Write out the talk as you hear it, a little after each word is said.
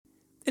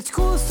It's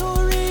cool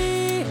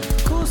story,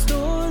 cool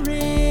story.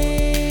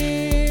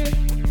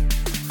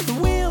 The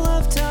Wheel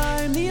of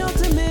Time, the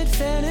ultimate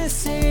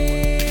fantasy.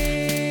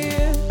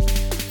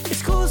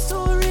 It's cool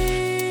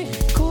story,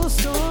 cool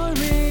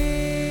story.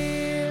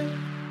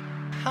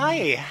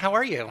 Hi, how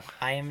are you?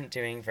 I am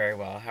doing very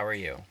well. How are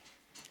you?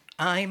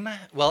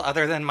 Well,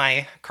 other than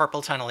my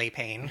carpal tunnel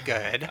pain,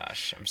 good.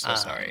 Gosh, I'm so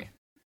sorry.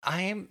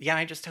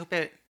 I just hope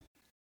it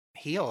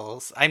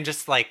heals. I'm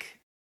just like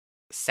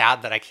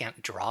sad that I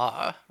can't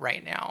draw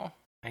right now.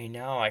 I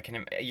know.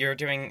 You're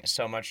doing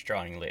so much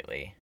drawing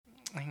lately.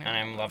 I know, And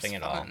I'm loving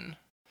it's it all. fun.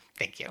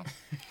 Thank you.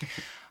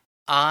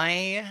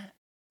 I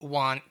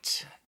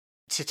want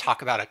to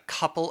talk about a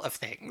couple of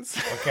things.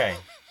 Okay.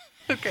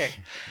 Okay.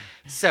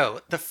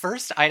 So, the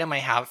first item I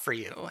have for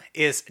you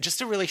is just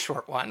a really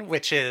short one,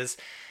 which is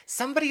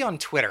somebody on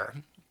Twitter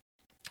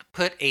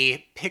put a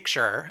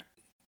picture,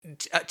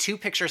 two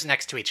pictures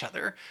next to each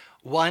other.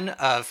 One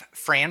of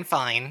Fran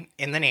Fine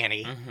in The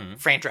Nanny,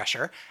 Fran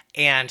Drescher,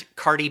 and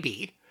Cardi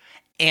B.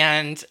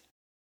 And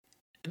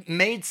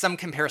made some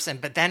comparison,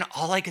 but then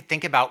all I could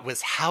think about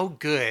was how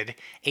good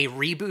a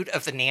reboot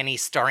of The Nanny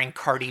starring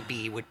Cardi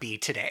B would be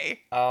today.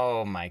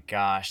 Oh my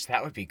gosh,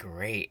 that would be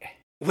great.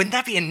 Wouldn't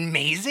that be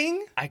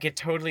amazing? I could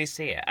totally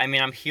see it. I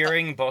mean, I'm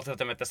hearing both of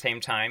them at the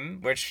same time,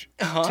 which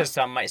to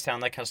some might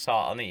sound like a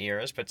salt on the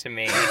ears, but to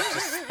me, it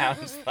just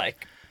sounds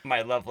like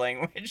my love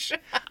language.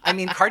 I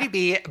mean, Cardi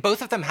B,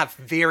 both of them have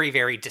very,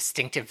 very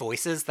distinctive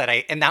voices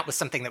and that was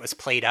something that was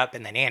played up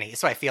in The Nanny,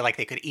 so I feel like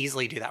they could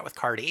easily do that with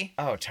Cardi.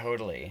 Oh,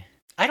 totally.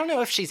 I don't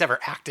know if she's ever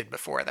acted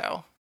before,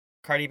 though.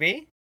 Cardi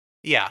B?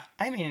 Yeah.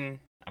 I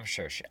mean, I'm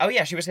sure she... Oh,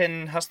 yeah, she was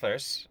in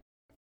Hustlers.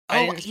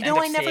 Oh,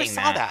 I never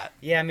saw that.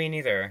 Yeah, me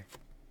neither.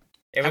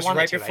 It I was wanted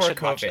right to. I before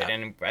should watch COVID, that.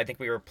 and I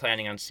think we were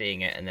planning on seeing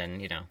it, and then,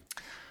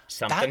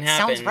 something That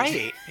happened. sounds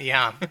right.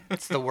 Yeah.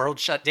 It's the world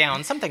shut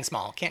down. Something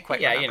small. Can't quite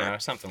Yeah, remember.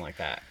 something like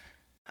that.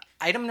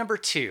 Item number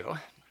 2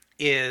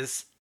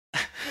 is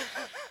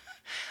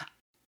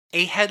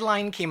a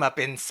headline came up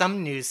in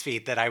some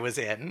newsfeed that I was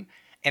in,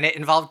 and it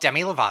involved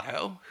Demi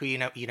Lovato, who you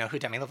know who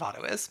Demi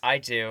Lovato is. I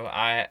do.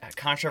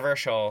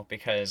 Controversial,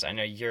 because I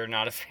know you're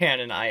not a fan,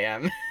 and I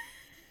am.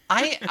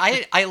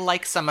 I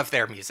like some of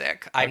their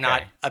music. I'm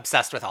not Okay.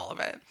 obsessed with all of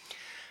it.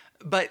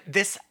 But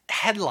this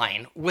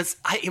headline was,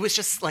 it was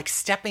just like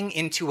stepping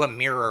into a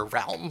mirror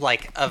realm,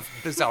 like of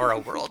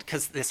Bizarro World,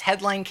 because this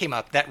headline came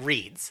up that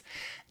reads,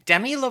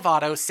 Demi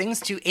Lovato sings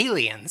to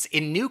aliens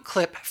in new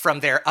clip from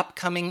their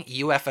upcoming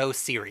UFO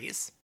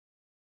series.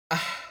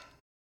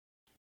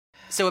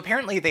 So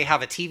apparently they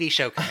have a TV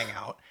show coming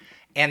out,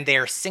 and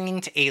they're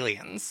singing to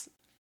aliens.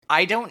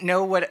 I don't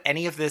know what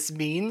any of this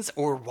means,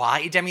 or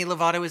why Demi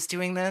Lovato is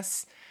doing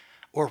this,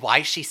 or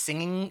why she's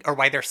singing, or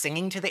why they're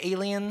singing to the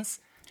aliens.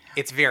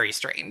 It's very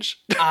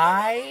strange.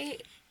 I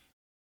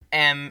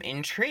am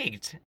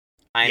intrigued.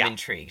 I'm Yeah.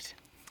 intrigued.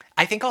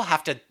 I think I'll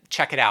have to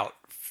check it out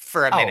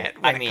for a minute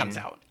when it comes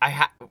out.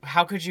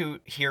 How could you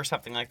hear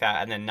something like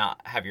that and then not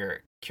have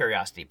your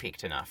curiosity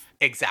piqued enough?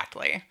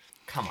 Exactly.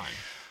 Come on.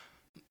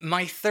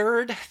 My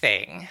third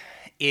thing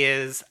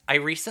is I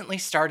recently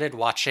started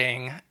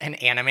watching an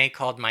anime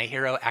called My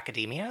Hero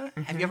Academia.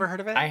 Have you ever heard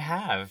of it? I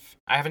have.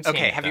 I haven't seen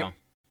Okay, it, have though. you?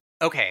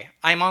 Okay,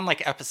 I'm on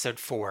like episode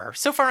 4.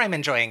 So far, I'm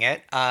enjoying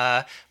it.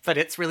 But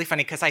it's really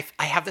funny because I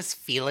have this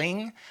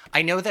feeling.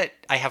 I know that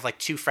I have like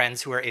 2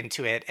 friends who are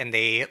into it, and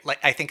they like.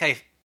 I think I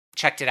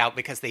checked it out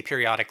because they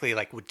periodically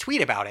like would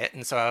tweet about it,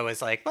 and so I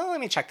was like, well, let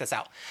me check this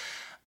out.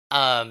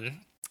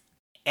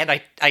 And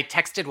I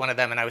texted one of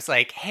them and I was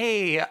like,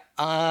 hey,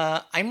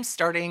 I'm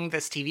starting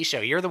this TV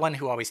show. You're the one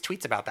who always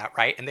tweets about that,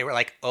 right? And they were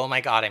like, oh my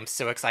God, I'm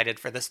so excited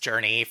for this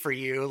journey for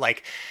you.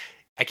 Like,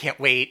 I can't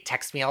wait.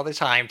 Text me all the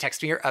time.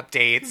 Text me your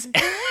updates.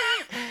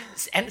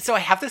 And so I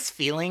have this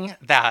feeling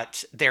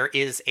that there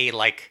is a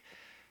like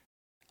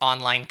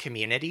online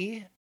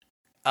community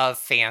of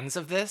fans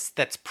of this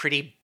that's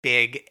pretty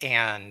big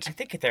and I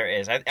think there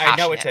is. I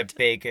know it's a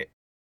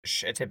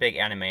passionate. big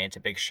anime. It's a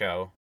big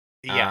show.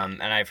 yeah.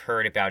 And I've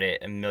heard about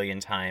it a million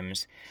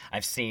times.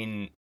 I've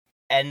seen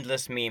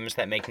endless memes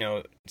that make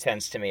no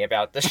sense to me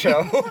about the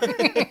show.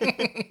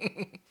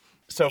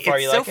 So far,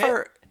 you like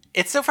it?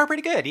 It's so far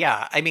pretty good.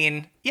 Yeah. I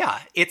mean, yeah,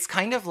 it's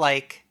kind of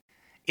like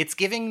it's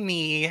giving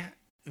me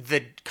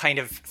the kind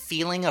of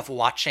feeling of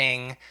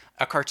watching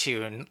a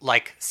cartoon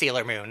like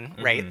Sailor Moon,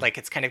 right? Like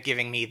it's kind of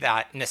giving me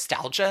that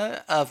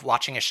nostalgia of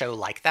watching a show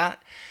like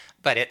that,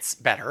 but it's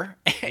better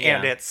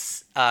and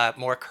it's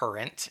more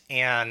current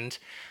and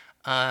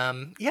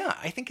yeah,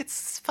 I think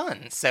it's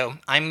fun. So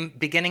I'm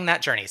beginning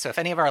that journey. So if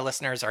any of our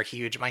listeners are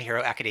huge My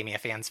Hero Academia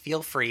fans,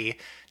 feel free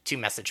to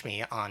message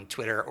me on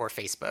Twitter or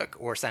Facebook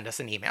or send us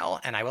an email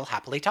and I will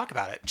happily talk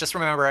about it. Just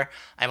remember,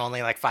 I'm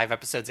only like 5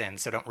 episodes in,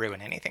 so don't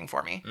ruin anything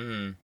for me.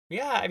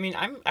 Yeah, I mean,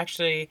 I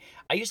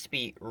used to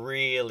be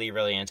really,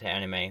 really into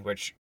anime,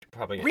 which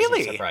probably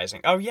Really? isn't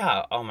surprising. Oh,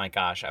 yeah. Oh, my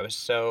gosh. I was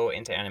so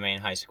into anime in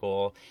high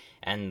school,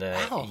 and the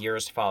Wow.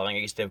 years following, I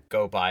used to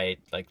go buy,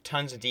 like,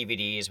 tons of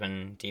DVDs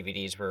when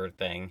DVDs were a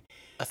thing.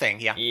 A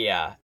thing, yeah.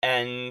 Yeah,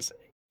 and,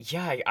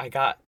 yeah, I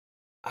got,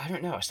 I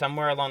don't know,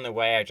 somewhere along the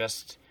way, I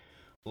just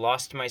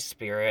lost my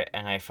spirit,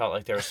 and I felt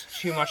like there was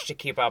too much to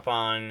keep up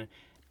on.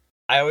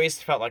 I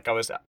always felt like I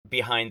was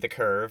behind the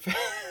curve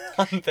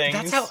on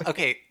things.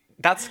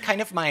 That's kind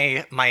of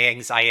my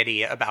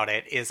anxiety about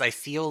it, is I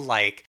feel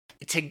like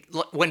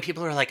when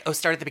people are like, oh,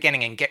 start at the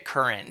beginning and get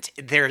current,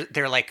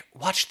 they're like,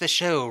 watch the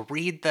show,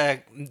 read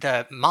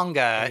the manga.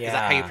 Yeah. Is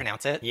that how you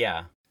pronounce it?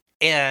 Yeah.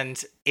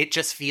 And it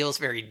just feels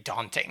very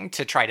daunting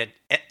to try to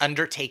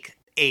undertake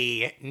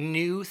a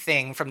new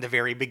thing from the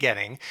very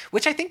beginning,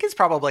 which I think is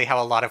probably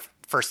how a lot of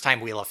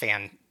first-time Wheel of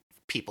Fan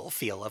people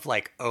feel, of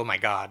like, oh my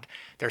god,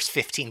 there's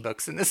 15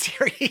 books in the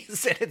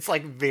series, and it's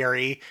like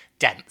very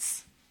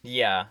dense.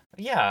 Yeah.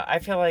 I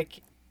feel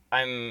like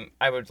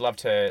I would love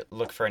to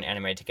look for an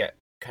anime to get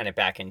kind of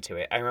back into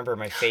it. I remember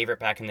my favorite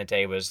back in the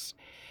day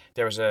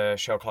there was a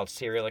show called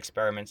Serial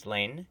Experiments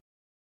Lain.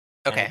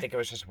 Okay. And I think it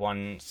was just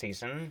one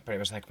season, but it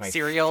was like my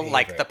Cereal, favorite.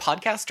 like the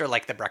podcast or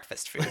like the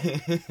breakfast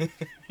food?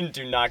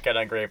 Do not get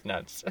on grape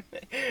nuts.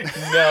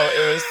 No,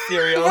 it was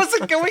Serial. I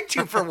wasn't going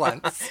to for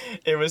once.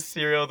 It was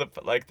Serial, the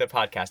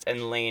podcast,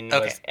 and Lain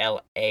was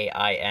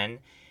Lain,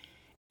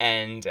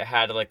 and it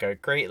had like a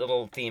great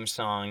little theme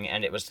song,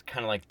 and it was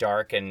kind of like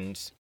dark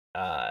and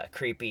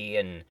creepy,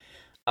 and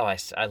I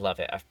love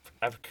it.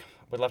 I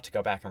would love to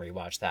go back and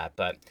rewatch that.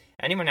 But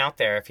anyone out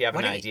there, if you have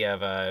an idea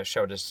of a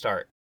show to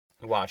start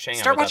watching,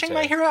 start watching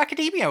My Hero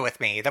Academia with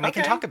me, then we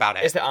can talk about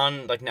it. Is it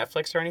on like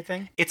Netflix or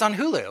anything? It's on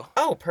Hulu.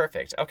 Oh,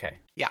 perfect. Okay.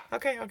 Yeah.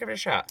 Okay, I'll give it a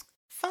shot.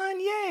 Fun,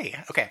 yay.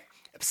 Okay.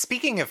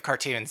 Speaking of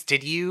cartoons,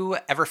 did you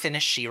ever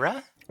finish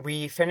She-Ra?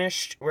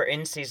 We're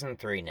in season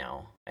 3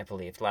 now, I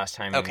believe. Last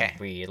time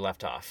we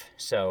left off.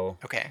 So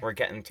we're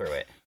getting through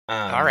it.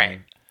 All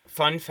right.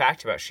 Fun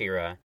fact about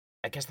She-Ra,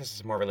 I guess this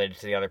is more related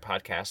to the other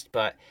podcast,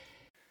 but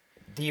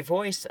the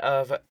voice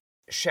of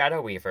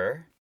Shadow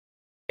Weaver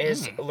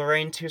is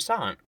Lorraine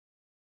Toussaint,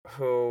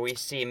 who we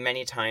see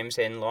many times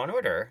in Law &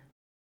 Order.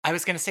 I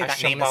was going to say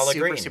that name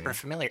is super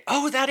familiar.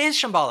 Oh, that is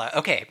Shambhala.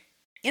 Okay.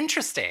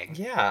 Interesting.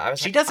 Yeah.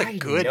 She does a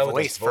good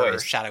voice for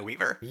Shadow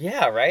Weaver.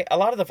 Yeah, right? A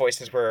lot of the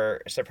voices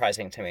were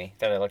surprising to me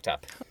that I looked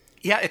up.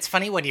 Yeah, it's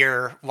funny when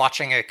you're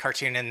watching a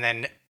cartoon and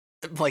then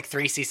like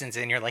 3 seasons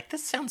in, you're like,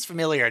 this sounds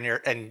familiar,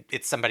 and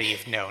it's somebody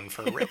you've known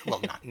for, well,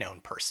 not known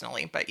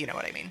personally, but you know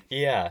what I mean.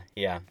 Yeah.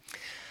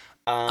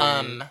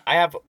 I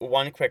have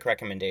one quick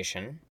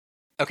recommendation.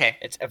 Okay.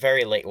 It's a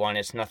very late one.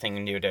 It's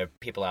nothing new to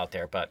people out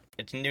there, but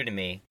it's new to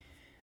me.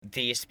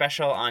 The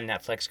special on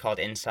Netflix called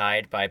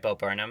Inside by Bo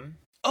Burnham.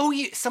 Oh,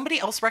 somebody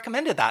else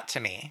recommended that to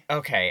me.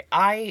 Okay.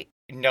 I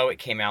know it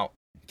came out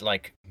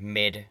like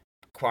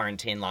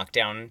mid-quarantine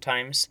lockdown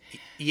times.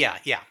 Yeah.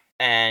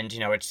 And,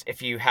 it's,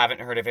 if you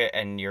haven't heard of it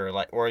and you're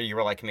like, or you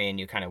were like me and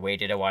you kind of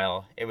waited a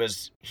while,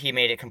 he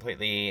made it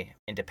completely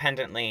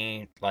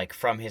independently, like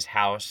from his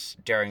house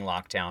during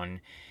lockdown.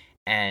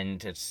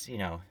 And it's,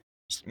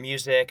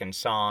 music and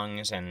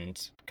songs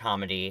and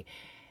comedy.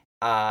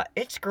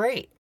 It's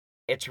great.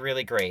 It's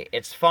really great.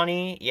 It's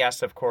funny,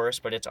 yes, of course,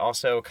 but it's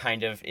also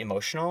kind of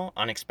emotional,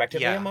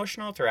 unexpectedly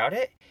emotional throughout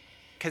it.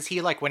 Because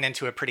he like went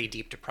into a pretty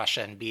deep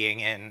depression being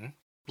in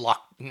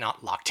not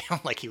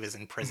lockdown like he was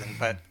in prison,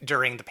 but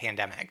during the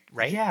pandemic,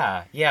 right?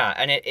 Yeah,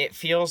 and it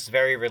feels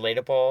very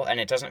relatable, and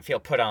it doesn't feel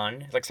put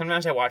on. Like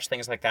sometimes I watch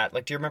things like that.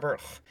 Like, do you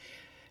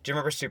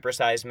remember Super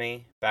Size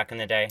Me back in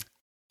the day?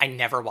 I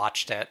never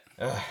watched it.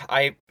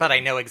 But I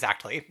know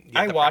exactly.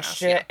 I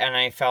watched it and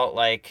I felt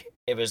like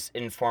it was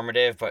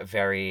informative, but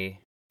very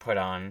put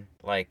on,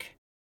 like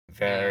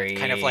very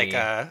kind of like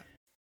a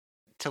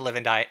To Live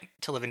and Die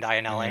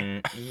in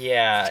LA.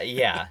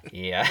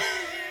 Yeah.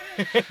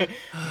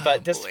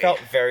 But this felt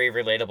very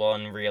relatable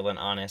and real and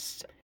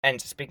honest.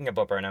 And speaking of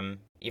Bo Burnham,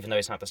 even though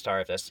he's not the star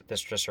of this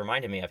just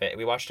reminded me of it.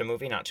 We watched a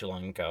movie not too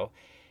long ago.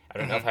 I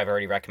don't know if I've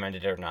already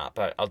recommended it or not,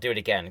 but I'll do it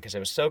again because it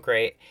was so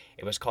great.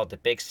 It was called The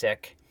Big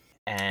Sick.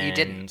 And you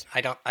didn't.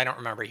 I don't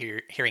remember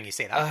hearing you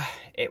say that.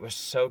 It was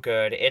so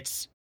good.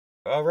 It's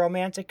a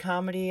romantic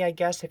comedy, I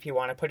guess, if you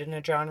want to put it in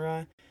a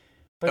genre.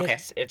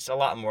 But it's a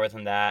lot more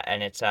than that.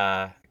 And it's,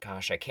 I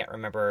can't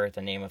remember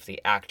the name of the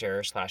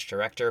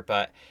actor/director,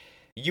 but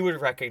you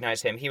would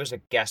recognize him. He was a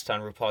guest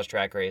on RuPaul's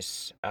Drag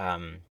Race.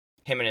 Him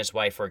and his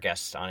wife were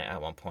guests on it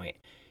at one point.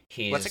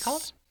 What's it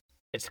called?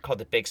 It's called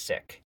The Big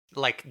Sick.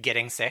 Like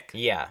getting sick?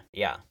 Yeah.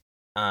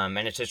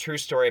 And it's a true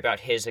story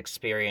about his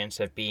experience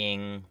of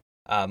being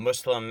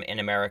Muslim in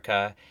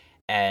America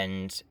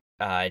and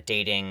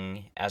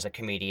dating as a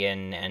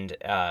comedian and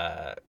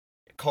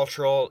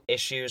cultural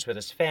issues with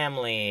his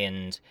family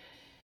and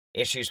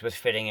issues with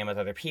fitting in with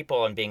other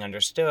people and being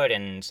understood.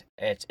 And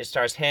it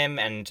stars him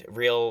and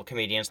real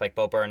comedians like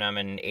Bo Burnham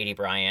and Aidy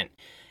Bryant,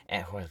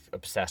 who I'm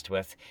obsessed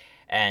with.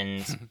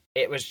 And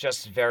it was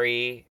just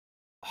very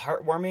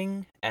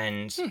heartwarming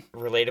and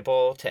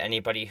relatable to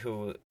anybody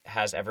who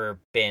has ever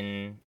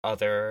been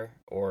other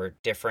or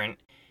different.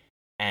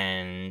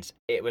 And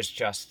it was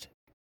just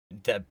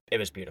it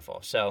was beautiful.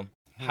 So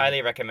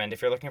highly recommend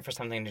if you're looking for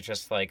something to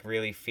just like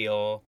really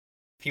feel,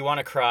 if you want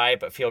to cry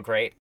but feel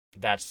great,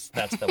 that's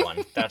the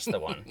one. That's the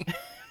one.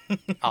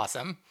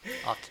 Awesome.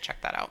 I'll have to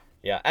check that out.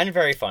 Yeah, and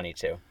very funny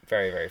too.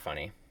 Very, very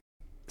funny.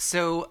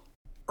 So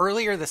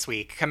earlier this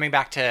week, coming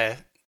back to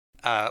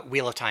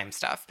Wheel of Time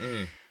stuff,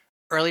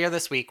 earlier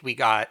this week we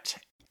got...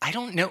 I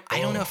don't know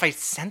if I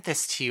sent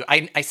this to you.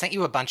 I sent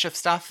you a bunch of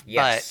stuff,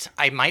 Yes.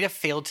 but I might have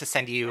failed to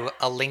send you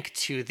a link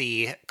to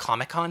the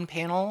Comic-Con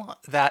panel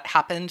that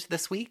happened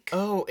this week.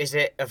 Oh, is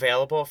it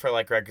available for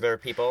like regular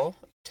people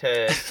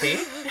to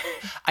see?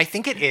 I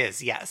think it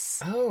is,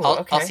 yes. Oh,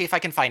 okay. I'll see if I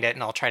can find it,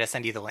 and I'll try to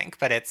send you the link.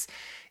 But it's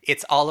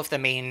all of the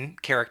main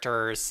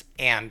characters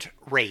and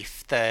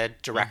Rafe, the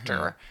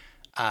director,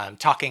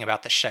 talking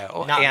about the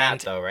show. Not Matt,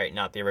 though, right?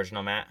 Not the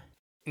original Matt?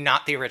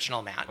 Not the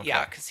original Matt,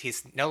 yeah, because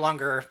he's no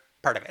longer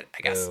part of it, I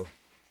guess. Ooh.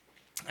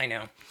 I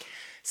know.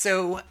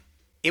 So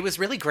it was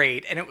really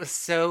great, and it was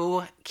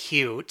so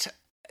cute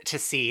to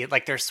see.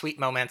 Like, there's sweet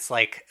moments,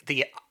 like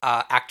the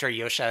actor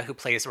Yosha, who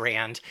plays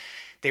Rand.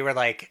 They were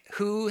like,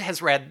 who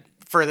has read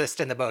furthest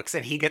in the books?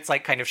 And he gets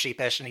like kind of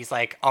sheepish, and he's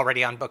like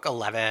already on book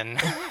 11.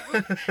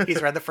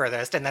 He's read the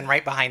furthest. And then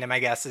right behind him, I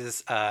guess,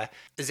 is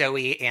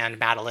Zoe and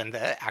Madeline,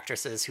 the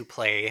actresses who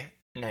play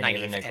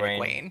Nynaeve and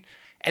Egwene.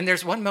 And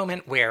there's one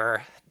moment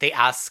where they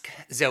ask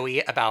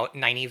Zoe about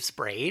Nynaeve's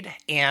braid,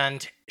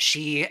 and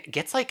she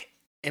gets like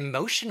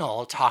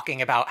emotional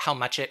talking about how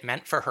much it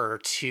meant for her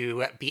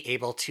to be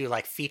able to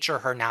like feature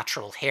her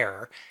natural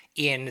hair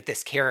in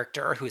this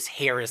character whose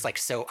hair is like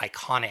so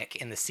iconic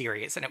in the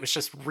series. And it was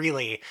just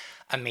really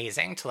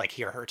amazing to like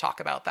hear her talk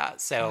about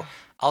that. So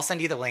I'll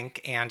send you the link,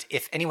 and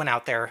if anyone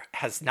out there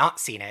has not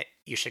seen it,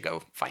 you should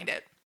go find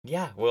it.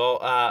 Yeah,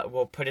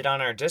 we'll put it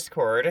on our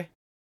Discord.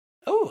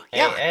 Oh,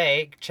 yeah.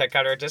 Hey, check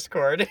out our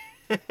Discord.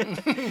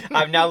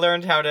 I've now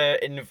learned how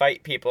to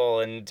invite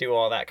people and do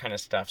all that kind of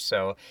stuff.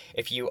 So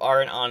if you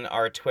aren't on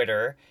our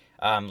Twitter,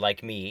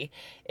 like me,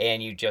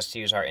 and you just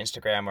use our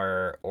Instagram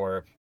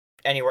or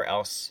anywhere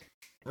else,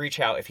 reach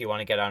out if you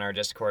want to get on our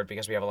Discord,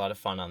 because we have a lot of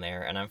fun on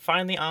there. And I'm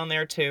finally on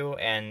there too,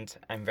 and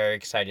I'm very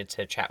excited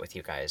to chat with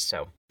you guys.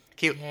 So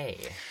cute. Hey.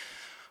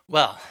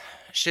 Well,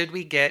 should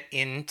we get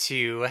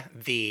into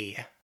the...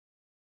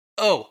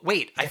 Oh,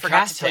 wait, I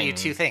forgot to tell you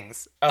two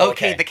things. Oh,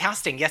 okay, the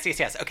casting. Yes.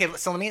 Okay,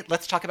 so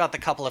let's talk about the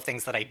couple of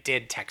things that I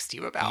did text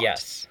you about.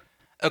 Yes.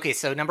 Okay,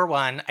 so number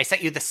one, I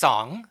sent you the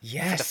song.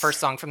 Yes. For the first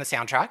song from the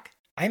soundtrack.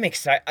 I'm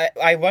excited.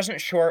 I wasn't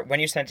sure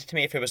when you sent it to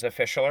me if it was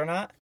official or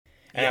not.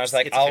 And I was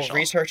like, I'll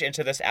research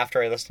into this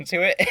after I listened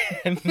to it,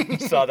 and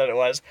saw that it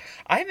was.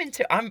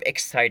 I'm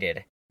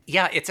excited.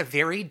 Yeah, it's a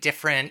very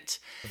different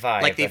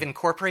vibe. Like, they've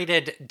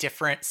incorporated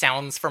different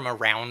sounds from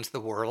around the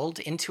world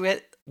into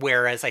it,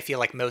 whereas I feel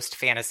like most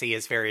fantasy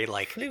is very,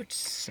 like...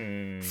 Flutes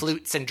and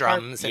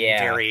drums and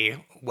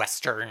very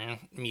Western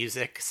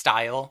music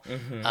style.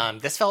 Mm-hmm.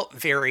 This felt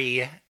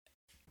very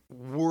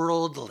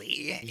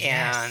worldly,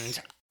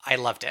 and I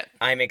loved it.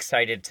 I'm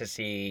excited to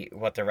see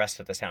what the rest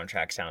of the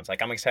soundtrack sounds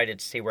like. I'm excited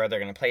to see where they're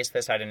going to place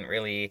this. I'm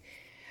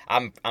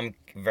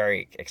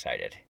very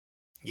excited.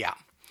 Yeah.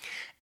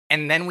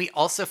 And then we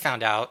also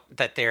found out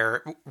that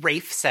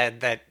Rafe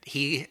said that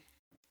he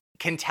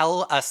can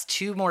tell us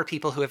two more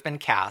people who have been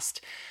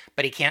cast,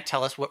 but he can't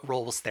tell us what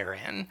roles they're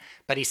in.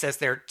 But he says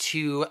they're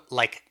two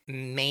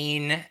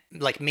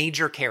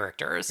major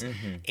characters.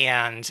 Mm-hmm.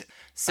 And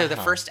so the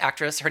first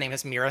actress, her name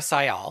is Mira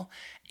Sayal.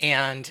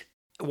 And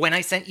when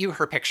I sent you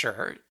her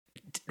picture,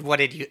 what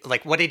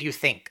did you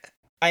think?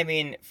 I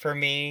mean, for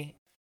me,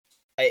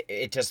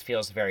 it just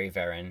feels very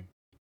Varen.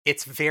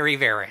 It's very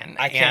Varen.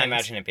 I can't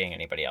imagine it being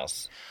anybody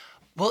else.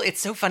 Well,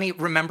 it's so funny.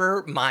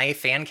 Remember, my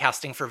fan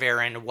casting for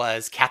Varen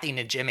was Kathy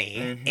Najimy.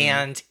 Mm-hmm.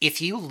 And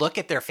if you look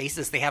at their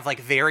faces, they have like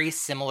very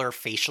similar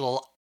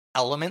facial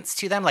elements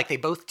to them. Like, they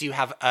both do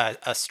have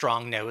a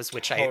strong nose,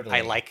 which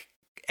I like.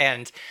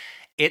 And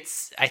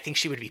I think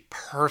she would be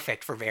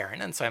perfect for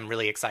Varen. And so I'm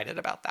really excited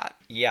about that.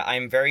 Yeah,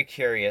 I'm very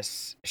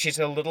curious. She's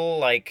a little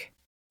like...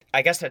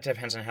 I guess that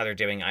depends on how they're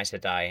doing Aes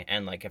Sedai,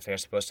 and like if they're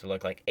supposed to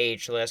look like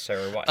ageless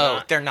or whatnot.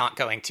 Oh, they're not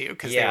going to,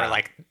 because they were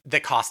like, the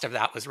cost of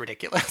that was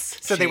ridiculous.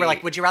 So they were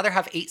like, would you rather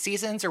have 8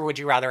 seasons, or would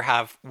you rather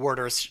have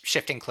warders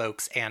shifting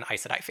cloaks and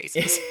Aes Sedai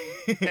faces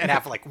and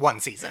have like 1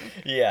 season?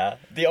 Yeah.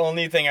 The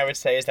only thing I would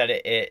say is that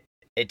it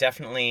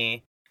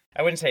definitely,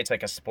 I wouldn't say it's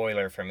like a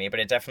spoiler for me, but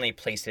it definitely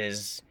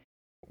places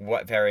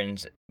what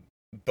Varen's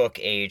book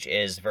age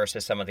is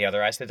versus some of the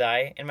other Aes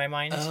Sedai in my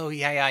mind. Oh,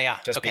 yeah.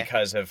 Just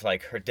because of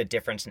like the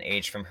difference in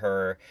age from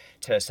her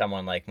to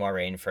someone like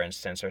Moiraine, for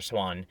instance, or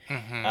Swan.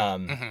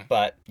 Mm-hmm.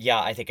 But yeah,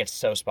 I think it's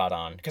so spot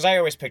on. Because I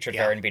always pictured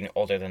Varen being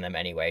older than them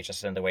anyway,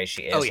 just in the way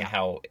she is and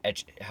how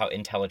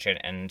intelligent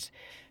and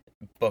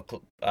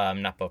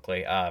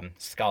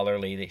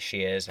scholarly that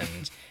she is,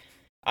 and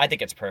I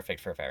think it's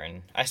perfect for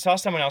Varen. I saw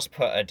someone else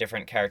put a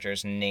different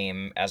character's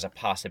name as a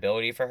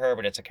possibility for her,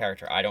 but it's a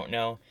character I don't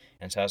know.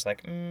 And so I was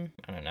like, I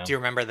don't know. Do you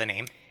remember the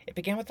name? It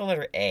began with the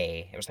letter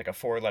A. It was like a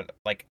 4-letter,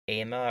 like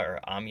Ama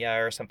or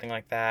Amya or something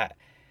like that.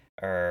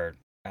 Or,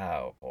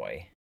 oh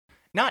boy.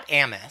 Not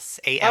Amos,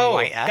 Amys. Oh,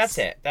 that's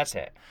it.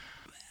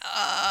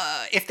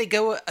 If they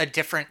go a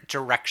different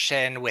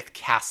direction with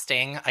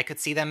casting, I could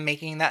see them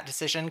making that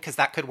decision, because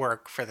that could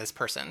work for this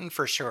person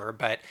for sure.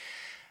 But,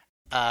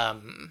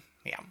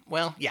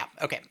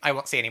 okay. I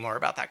won't say any more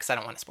about that because I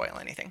don't want to spoil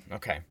anything.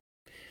 Okay.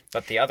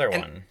 But the other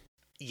one.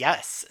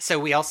 Yes. So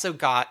we also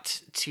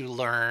got to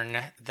learn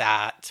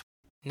that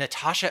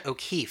Natasha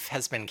O'Keeffe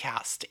has been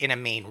cast in a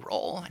main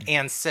role.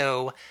 And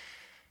so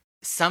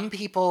some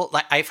people,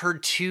 like, I've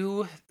heard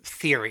two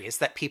theories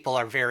that people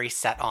are very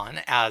set on,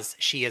 as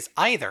she is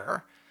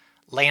either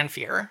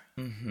Lanfear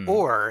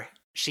or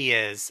she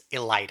is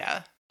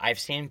Elida. I've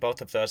seen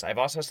both of those. I've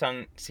also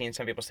seen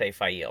some people say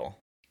Faile.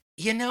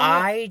 You know,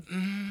 I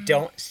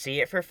don't see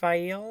it for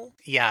Faile.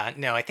 Yeah,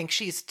 no, I think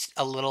she's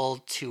a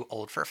little too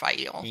old for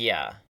Faile.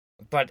 Yeah,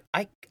 but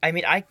I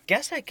mean, I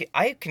guess I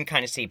can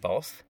kind of see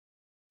both.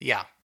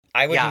 Yeah.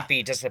 I wouldn't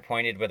be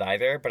disappointed with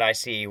either, but I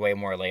see way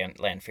more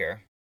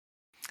Lanfear.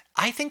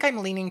 I think I'm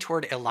leaning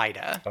toward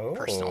Elida,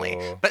 personally.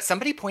 But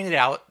somebody pointed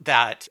out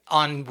that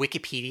on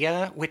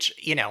Wikipedia, which,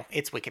 you know,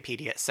 it's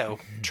Wikipedia, so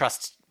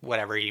trust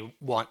whatever you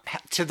want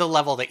to the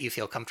level that you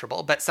feel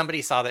comfortable. But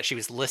somebody saw that she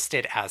was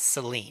listed as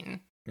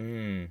Selene.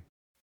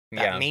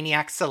 That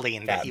maniac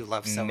Selene that you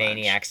love so much.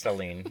 Maniac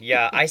Selene.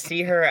 Yeah, I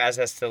see her as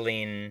a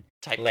Selene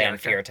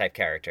Lanfear type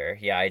character.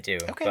 Yeah, I do.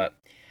 Okay. But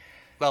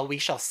well, we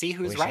shall see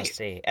who's right. We shall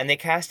see. And they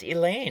cast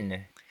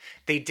Elaine.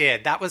 They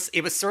did.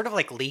 It was sort of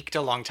like leaked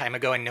a long time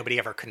ago and nobody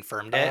ever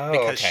confirmed it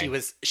because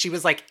she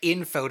was like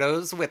in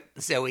photos with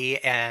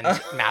Zoe and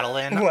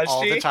Madeline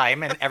all the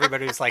time, and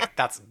everybody was like,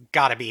 that's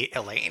gotta be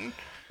Elaine.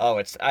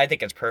 Oh, I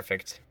think it's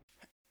perfect.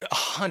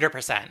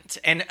 100%.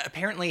 And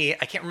apparently,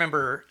 I can't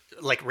remember,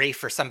 like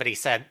Rafe or somebody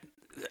said,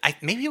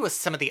 maybe it was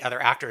some of the other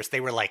actors,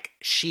 they were like,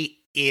 she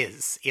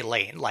is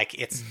Elaine. Like,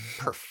 it's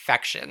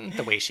perfection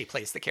the way she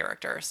plays the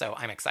character. So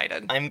I'm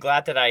excited. I'm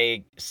glad that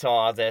I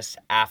saw this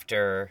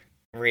after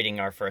reading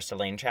our first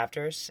Elaine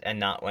chapters and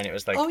not when it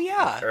was like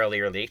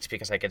earlier leaked,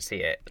 because I could see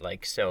it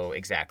like so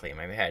exactly in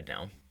my head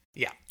now.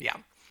 Yeah.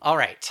 All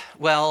right.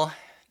 Well,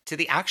 to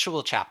the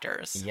actual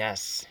chapters.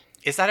 Yes.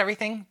 Is that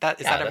everything?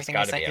 Is that everything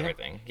I sent you?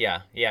 Everything.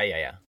 Yeah.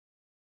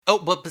 Oh,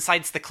 but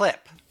besides the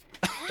clip.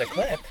 The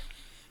clip?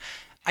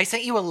 I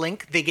sent you a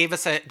link.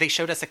 They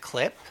showed us a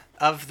clip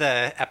of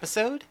the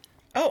episode.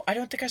 Oh, I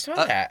don't think I saw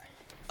that.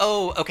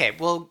 Oh, okay.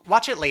 Well,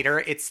 watch it later.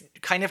 It's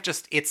kind of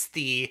it's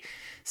the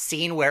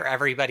scene where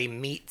everybody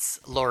meets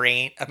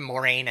Moraine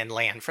and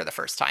Lan for the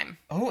first time.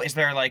 Oh, is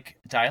there like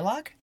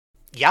dialogue?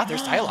 Yeah,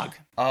 there's dialogue.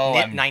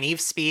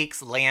 Nynaeve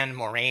speaks, Lan,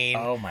 Moraine.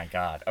 Oh my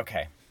god.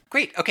 Okay.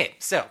 Great. Okay,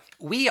 so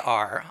we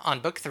are on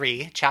book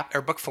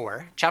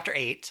 4, chapter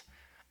 8,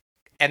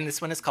 and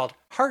this one is called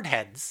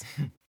Hardheads.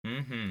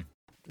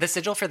 The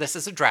sigil for this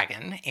is a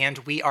dragon, and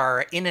we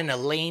are in an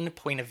Elaine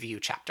point of view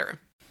chapter.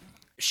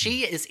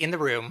 She is in the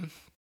room,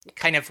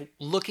 kind of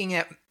looking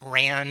at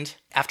Rand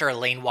after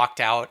Elaine walked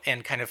out,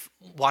 and kind of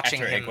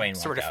watching him Egwene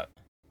sort of. Out.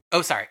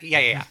 Oh, sorry.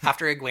 Yeah.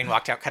 After Egwene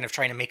walked out, kind of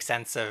trying to make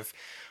sense of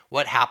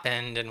what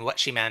happened and what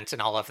she meant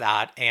and all of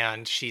that.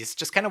 And she's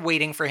just kind of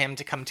waiting for him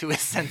to come to his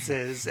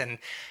senses, and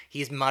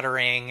he's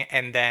muttering.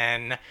 And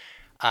then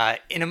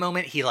in a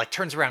moment, he like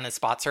turns around and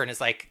spots her and is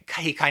like,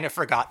 he kind of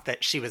forgot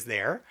that she was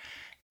there.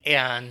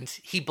 And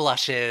he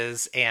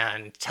blushes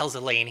and tells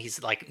Elaine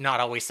he's like not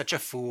always such a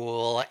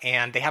fool.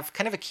 And they have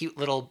kind of a cute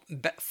little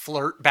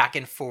flirt back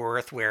and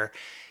forth where,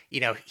 you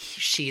know,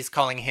 she's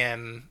calling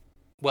him,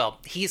 well,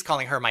 he's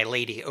calling her my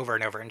lady over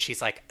and over. And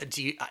she's like,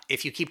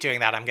 if you keep doing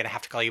that, I'm going to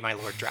have to call you my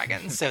Lord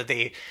Dragon. So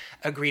they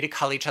agree to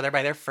call each other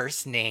by their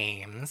first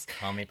names.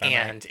 Call me by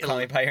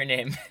your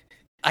name.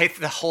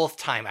 The whole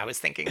time I was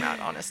thinking that,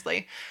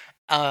 honestly.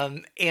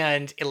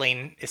 And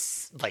Elaine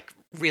is like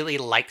really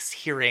likes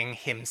hearing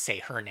him say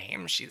her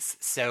name. She's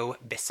so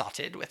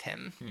besotted with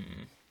him.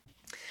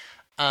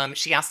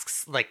 She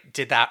asks, like,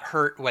 did that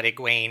hurt what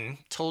Egwene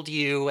told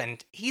you?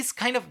 And he's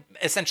kind of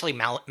essentially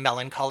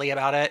melancholy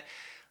about it.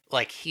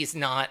 Like, he's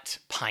not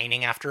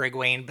pining after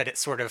Egwene, but it's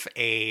sort of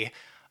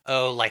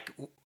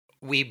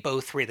we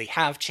both really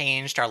have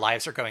changed. Our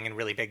lives are going in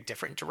really big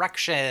different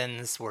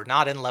directions. We're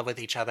not in love with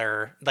each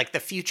other. Like, the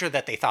future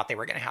that they thought they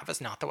were going to have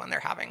is not the one they're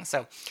having.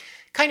 So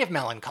kind of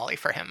melancholy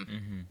for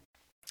him.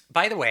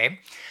 By the way,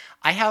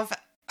 I have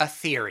a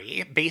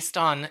theory based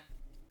on,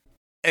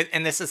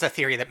 and this is a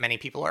theory that many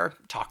people are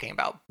talking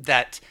about,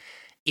 that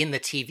in the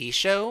TV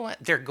show,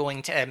 they're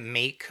going to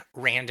make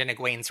Rand and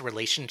Egwene's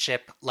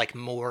relationship like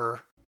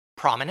more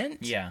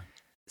prominent. Yeah.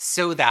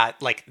 So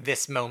that like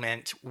this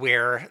moment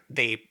where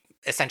they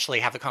essentially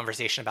have a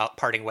conversation about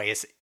parting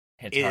ways,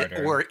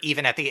 or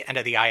even at the end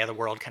of the Eye of the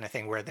World kind of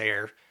thing where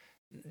they're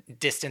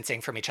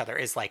distancing from each other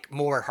is like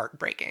more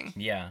heartbreaking.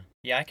 Yeah,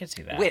 I can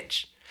see that.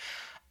 Which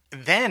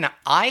then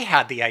I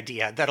had the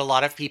idea that a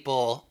lot of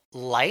people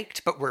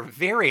liked, but were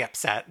very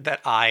upset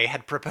that I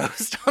had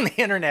proposed on the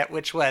internet,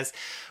 which was,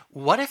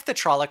 what if the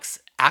Trollocs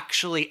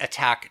actually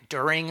attack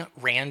during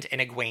Rand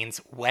and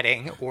Egwene's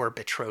wedding or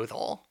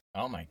betrothal?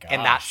 Oh my gosh.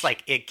 And that's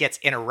like, it gets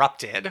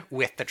interrupted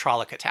with the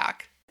Trolloc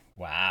attack.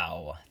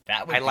 Wow.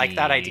 I like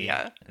that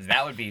idea.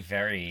 That would be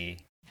very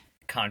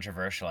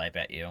controversial, I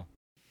bet you.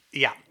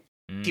 Yeah.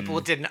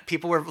 People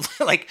were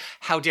like,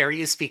 how dare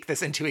you speak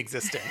this into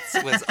existence,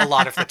 was a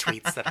lot of the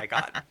tweets that I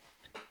got.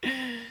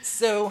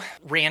 So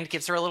Rand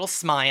gives her a little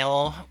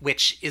smile,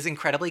 which is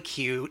incredibly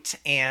cute,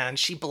 and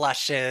she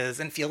blushes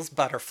and feels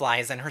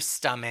butterflies in her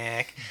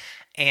stomach.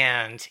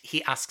 And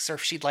he asks her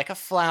if she'd like a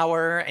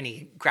flower, and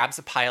he grabs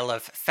a pile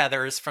of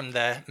feathers from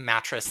the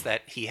mattress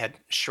that he had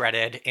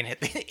shredded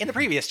in the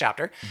previous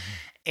chapter,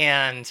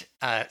 and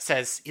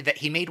says that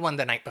he made one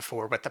the night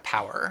before with the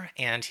power.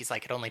 And he's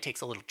like, it only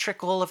takes a little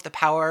trickle of the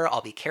power.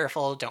 I'll be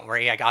careful. Don't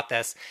worry, I got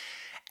this.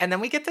 And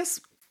then we get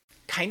this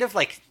kind of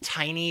like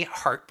tiny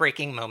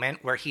heartbreaking moment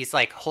where he's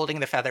like holding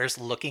the feathers,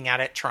 looking at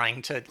it,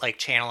 trying to like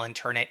channel and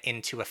turn it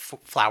into a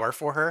flower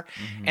for her.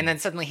 And then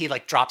suddenly he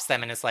like drops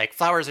them and is like,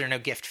 flowers are no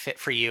gift fit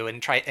for you,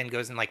 and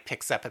goes and like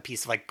picks up a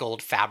piece of like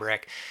gold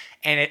fabric.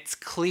 And it's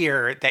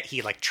clear that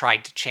he like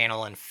tried to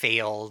channel and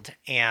failed.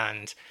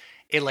 And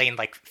Elaine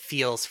like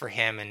feels for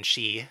him, and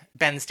she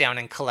bends down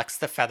and collects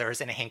the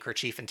feathers in a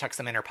handkerchief and tucks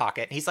them in her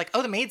pocket. And he's like,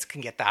 oh, the maids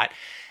can get that.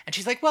 And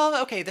she's like,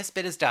 well, okay, this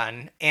bit is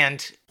done.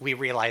 And we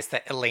realize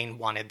that Elaine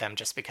wanted them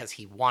just because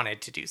he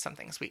wanted to do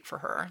something sweet for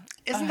her.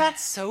 Isn't that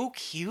so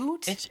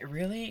cute? It's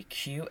really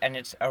cute, and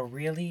it's a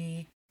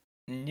really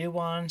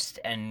nuanced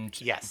and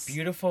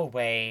beautiful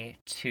way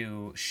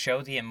to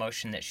show the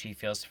emotion that she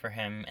feels for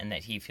him and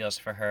that he feels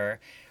for her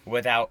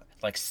without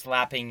like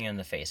slapping you in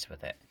the face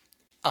with it.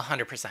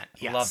 100%.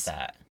 Yes. Love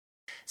that.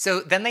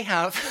 So then they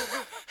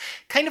have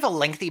kind of a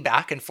lengthy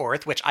back and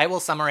forth, which I will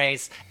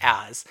summarize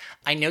as,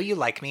 I know you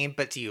like me,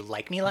 but do you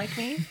like me like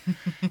me?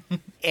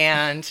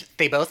 And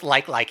they both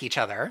like each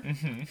other.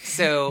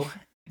 So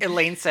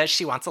Elaine says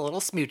she wants a little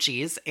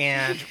smoochies,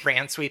 and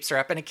Rand sweeps her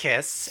up in a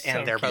kiss,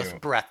 and they're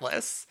both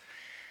breathless.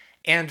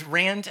 And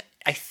Rand,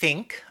 I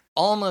think,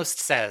 almost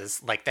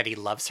says like that he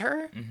loves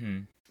her.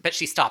 But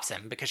she stops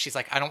him because she's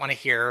like, I don't want to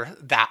hear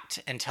that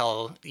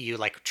until you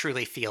like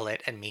truly feel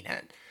it and mean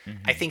it.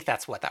 I think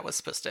that's what that was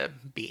supposed to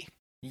be.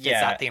 Yeah.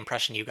 Is that the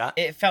impression you got?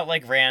 It felt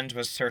like Rand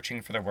was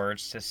searching for the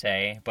words to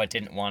say, but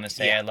didn't want to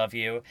say I love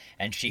you.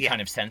 And she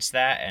kind of sensed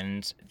that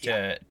and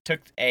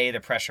took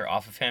the pressure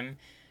off of him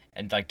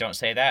and like, don't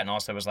say that. And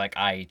also was like,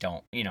 I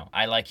don't,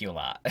 I like you a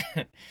lot.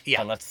 But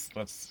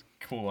let's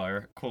cool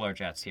our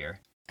jets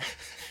here.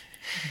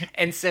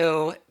 And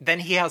so then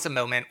he has a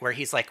moment where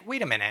he's like,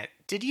 wait a minute,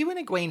 did you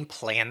and Egwene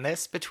plan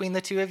this between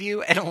the two of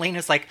you? And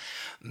Elena's like,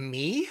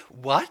 me?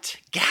 What?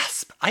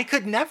 Gasp. I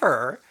could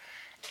never.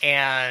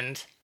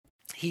 And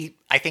he,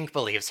 I think,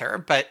 believes her,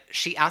 but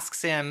she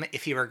asks him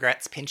if he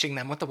regrets pinching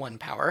them with the one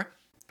power.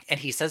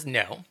 And he says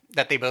no,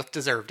 that they both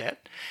deserved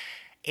it.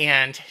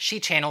 And she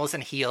channels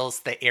and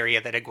heals the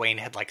area that Egwene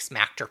had like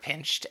smacked or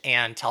pinched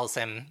and tells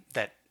him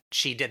that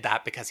she did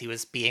that because he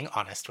was being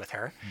honest with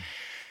her.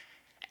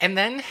 And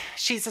then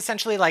she's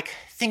essentially like,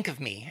 think of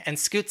me, and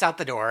scoots out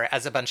the door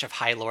as a bunch of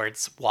High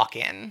Lords walk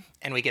in.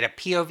 And we get a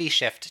POV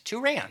shift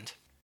to Rand.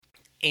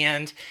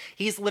 And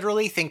he's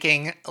literally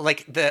thinking,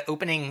 like, the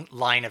opening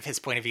line of his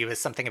point of view is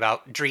something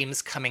about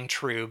dreams coming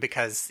true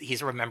because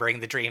he's remembering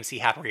the dreams he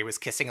had where he was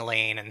kissing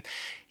Elaine and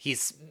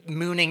he's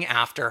mooning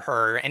after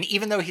her. And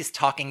even though he's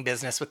talking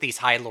business with these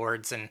High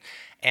Lords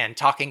and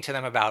talking to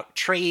them about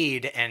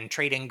trade and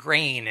trading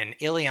grain and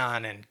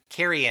Ilion and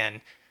Carrion,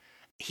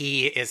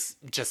 he is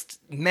just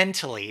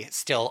mentally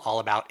still all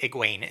about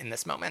Egwene in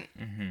this moment.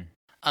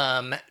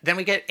 Then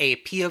we get a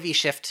POV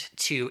shift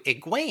to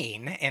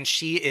Egwene, and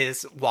she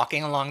is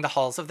walking along the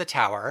halls of the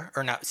tower,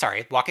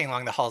 walking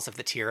along the halls of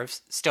the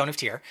Stone of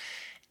Tyr,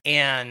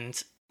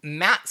 and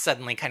Mat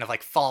suddenly kind of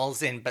like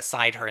falls in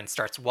beside her and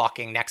starts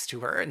walking next to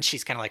her, and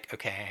she's kind of like,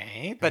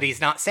 okay, but he's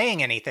not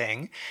saying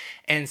anything.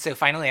 And so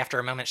finally, after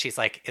a moment, she's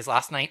like, is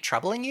last night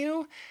troubling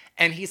you?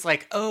 And he's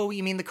like, oh,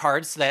 you mean the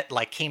cards that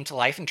like came to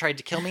life and tried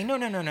to kill me? No.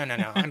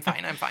 I'm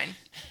fine.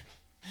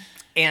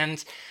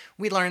 And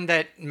we learned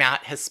that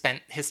Mat has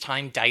spent his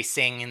time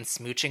dicing and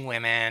smooching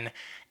women,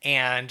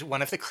 and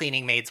one of the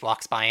cleaning maids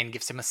walks by and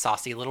gives him a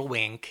saucy little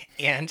wink,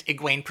 and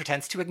Egwene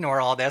pretends to ignore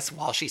all this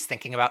while she's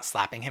thinking about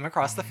slapping him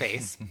across the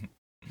face.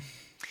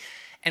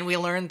 And we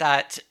learned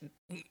that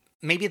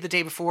maybe the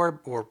day before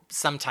or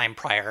sometime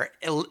prior,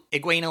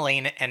 Egwene,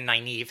 Elaine, and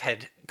Nynaeve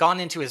had gone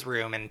into his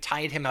room and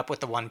tied him up with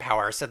the one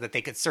power so that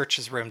they could search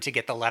his room to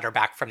get the letter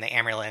back from the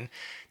Amyrlin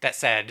that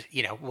said,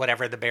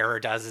 whatever the bearer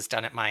does is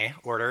done at my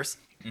orders.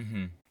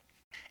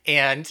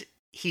 And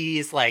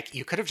he's like,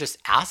 you could have just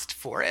asked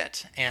for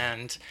it.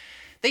 And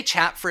they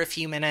chat for a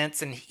few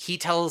minutes, and he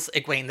tells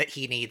Egwene that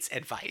he needs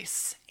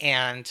advice.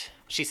 And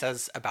she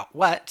says, about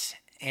what?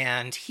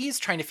 And he's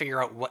trying to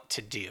figure out what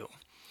to do.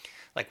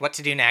 Like, what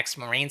to do next.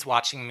 Moiraine's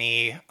watching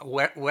me.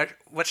 What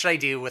should I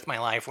do with my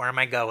life? Where am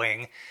I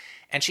going?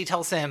 And she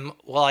tells him,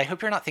 well, I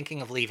hope you're not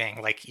thinking of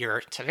leaving. Like,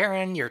 you're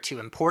Ta'veren. You're too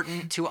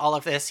important to all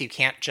of this. You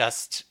can't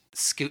just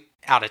scoot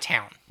out of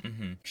town.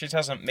 She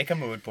tells him, make a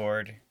mood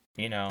board.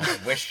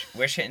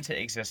 Wish it into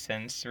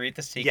existence. Read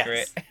The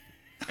Secret.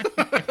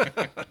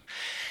 Yes.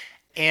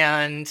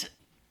 And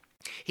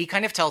he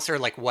kind of tells her,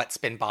 like, what's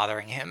been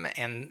bothering him.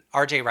 And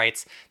RJ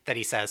writes that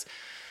he says,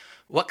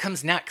 what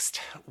comes next?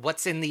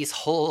 What's in these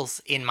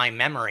holes in my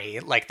memory?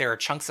 Like, there are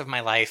chunks of my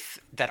life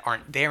that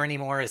aren't there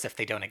anymore, as if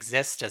they don't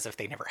exist, as if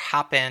they never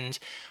happened.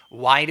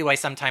 Why do I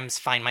sometimes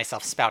find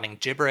myself spouting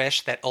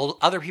gibberish that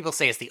other people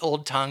say is the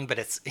old tongue, but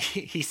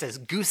he says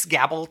goose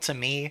gabble to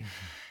me.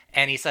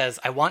 And he says,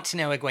 I want to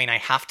know, Egwene, I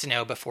have to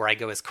know before I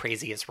go as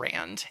crazy as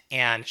Rand.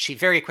 And she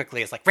very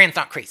quickly is like, Rand's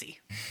not crazy.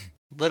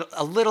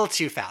 A little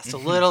too fast, a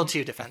little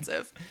too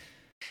defensive.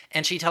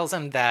 And she tells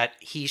him that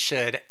he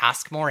should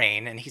ask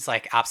Moraine, and he's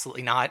like,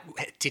 absolutely not.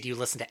 Did you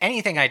listen to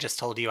anything I just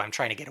told you? I'm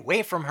trying to get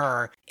away from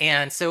her.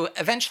 And so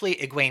eventually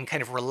Egwene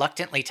kind of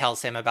reluctantly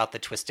tells him about the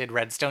twisted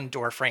redstone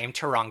doorframe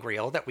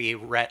ter'angreal that we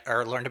read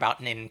or learned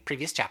about in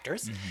previous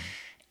chapters,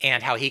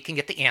 and how he can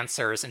get the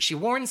answers. And she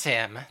warns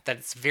him that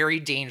it's very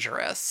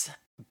dangerous,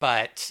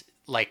 but,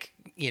 like,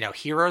 you know,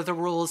 here are the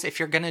rules if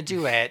you're going to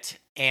do it.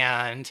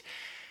 And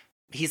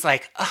he's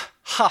like,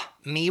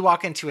 me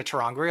walk into a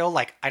ter'angreal?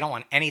 Like, I don't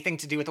want anything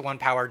to do with the One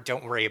Power.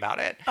 Don't worry about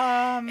it.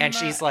 And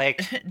she's like,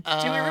 do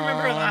we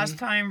remember last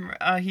time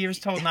he was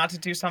told not to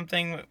do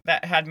something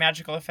that had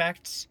magical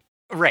effects?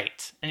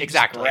 Right, And he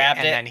exactly. just grabbed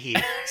And it. then he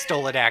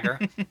stole a dagger.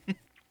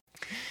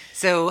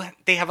 So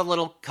they have a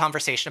little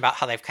conversation about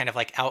how they've kind of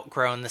like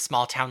outgrown the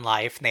small town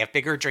life and they have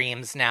bigger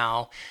dreams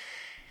now.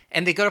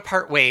 And they go to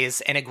part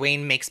ways, and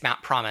Egwene makes Mat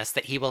promise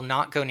that he will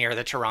not go near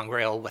the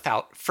ter'angreal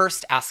without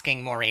first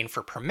asking Moraine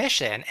for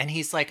permission. And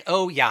he's like,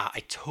 oh yeah,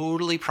 I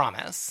totally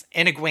promise.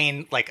 And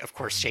Egwene, like, of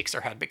course, shakes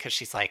her head because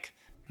she's like,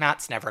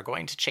 Mat's never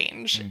going to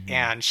change.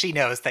 And she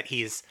knows that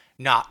he's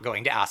not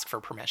going to ask for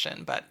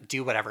permission, but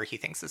do whatever he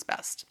thinks is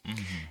best.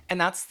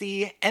 And that's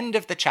the end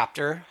of the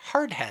chapter,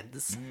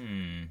 Hardheads.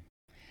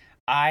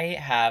 I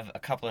have a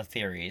couple of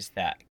theories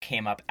that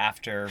came up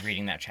after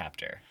reading that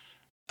chapter.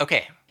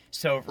 Okay,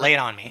 So lay it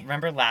on me.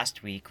 Remember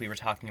last week we were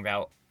talking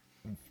about,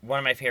 one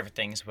of my favorite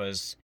things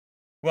was,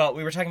 well,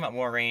 we were talking about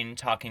Moraine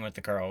talking with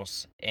the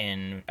girls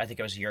in, I think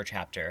it was your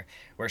chapter,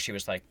 where she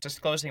was like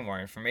disclosing more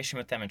information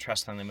with them and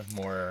trusting them with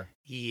more,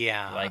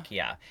 Yeah. like,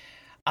 yeah.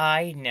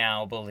 I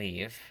now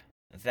believe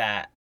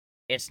that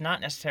it's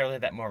not necessarily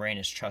that Moraine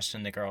is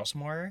trusting the girls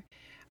more.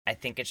 I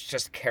think it's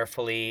just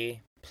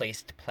carefully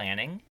placed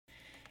planning.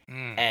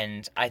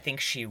 And I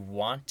think she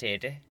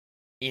wanted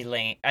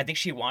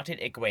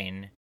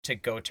Egwene to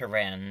go to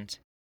Rand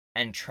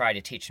and try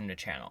to teach him to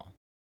channel.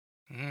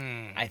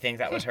 I think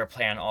that was her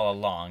plan all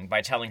along,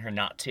 by telling her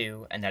not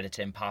to and that it's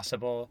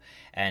impossible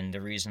and the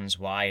reasons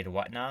why and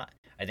whatnot.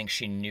 I think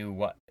she knew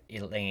what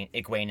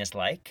Egwene is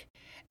like,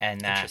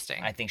 and that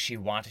Interesting. I think she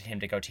wanted him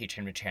to go teach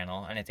him to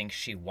channel, and I think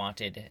she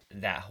wanted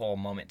that whole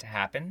moment to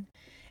happen.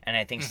 And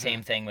I think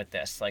same thing with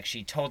this. Like,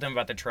 she told him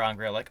about the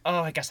ter'angreal, like, oh,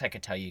 I guess I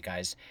could tell you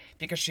guys,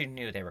 because she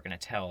knew they were going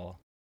to tell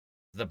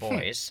the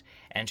boys,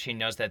 and she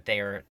knows that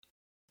they are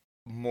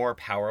more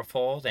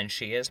powerful than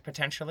she is,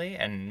 potentially,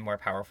 and more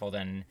powerful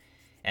than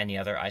any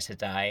other Aes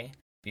Sedai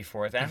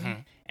before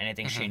them. And I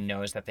think she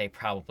knows that they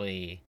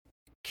probably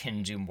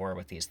can do more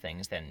with these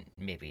things than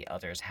maybe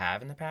others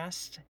have in the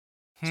past.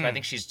 So I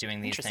think she's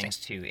doing these things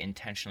to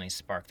intentionally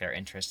spark their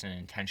interest and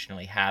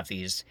intentionally have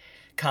these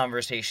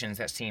conversations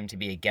that seem to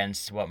be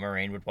against what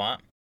Moraine would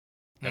want.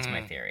 That's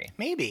my theory.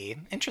 Maybe.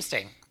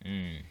 Interesting.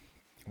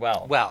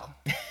 Well.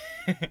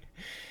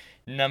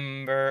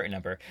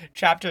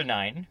 Chapter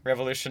 9,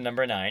 Revolution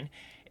number 9,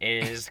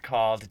 is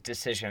called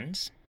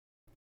Decisions.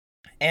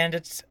 And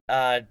it's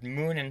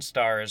Moon and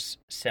Stars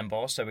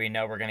symbol, so we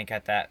know we're going to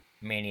get that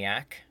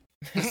maniac,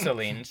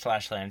 Selene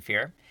 /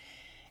 Lanfear.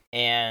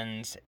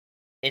 And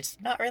it's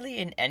not really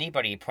an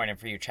anybody point of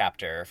view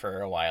chapter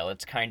for a while.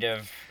 It's kind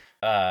of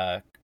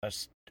a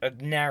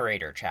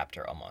narrator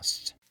chapter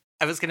almost.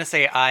 I was going to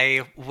say,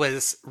 I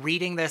was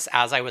reading this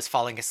as I was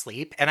falling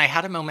asleep, and I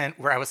had a moment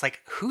where I was like,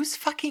 whose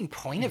fucking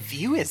point of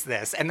view is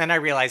this? And then I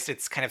realized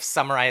it's kind of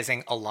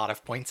summarizing a lot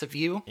of points of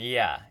view.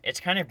 Yeah, it's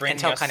kind of bringing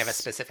until us... kind of a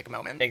specific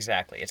moment.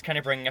 Exactly. It's kind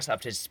of bringing us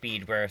up to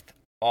speed with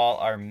all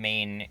our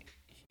main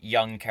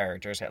young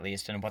characters, at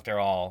least, and what they're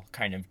all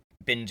kind of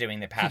been doing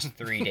the past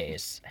 3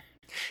 days.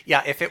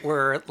 Yeah, if it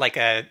were like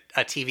a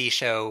TV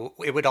show,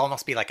 it would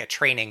almost be like a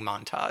training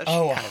montage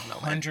kind of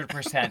moment.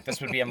 100%.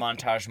 This would be a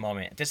montage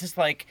moment. This is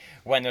like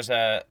when there's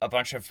a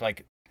bunch of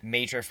like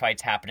major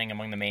fights happening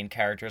among the main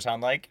characters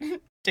on like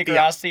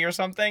Degrassi or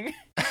something.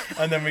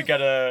 And then we get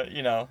a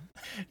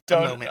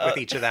moment with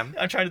each of them.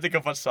 I'm trying to think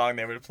of what song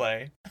they would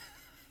play.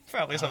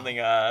 Probably something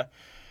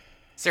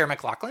Sarah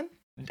McLachlan?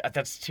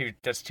 That's too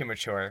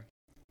mature.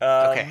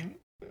 Okay.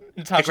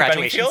 Natasha The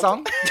graduation Bedingfield?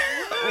 song?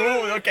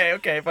 Ooh,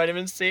 okay,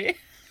 Vitamin C.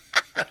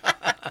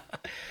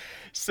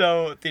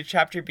 So the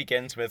chapter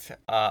begins with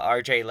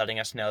RJ letting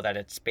us know that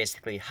it's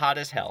basically hot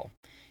as hell.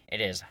 It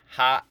is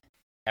hot.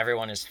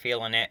 Everyone is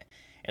feeling it.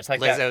 It's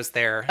like Lizzo's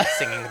there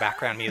singing the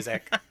background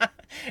music.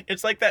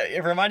 It's like that.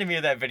 It reminded me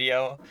of that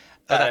video.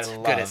 That's I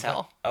love. good as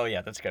hell. Oh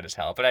yeah, that's good as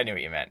hell. But I knew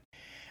what you meant.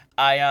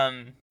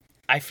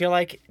 I feel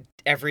like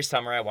every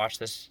summer I watch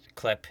this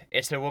clip.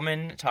 It's a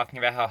woman talking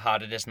about how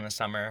hot it is in the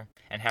summer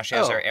and how she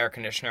has her air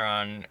conditioner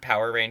on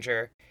Power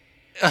Ranger.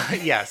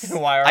 Yes.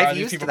 Why are all I've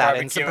these used people that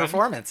in some barbecuing?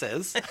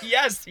 performances.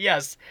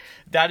 Yes.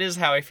 That is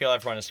how I feel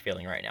everyone is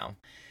feeling right now.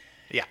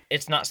 Yeah.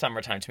 It's not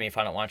summertime to me if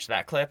I don't watch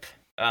that clip.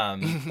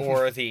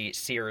 Or the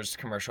Sears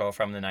commercial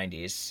from the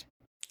 90s.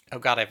 Oh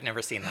God, I've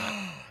never seen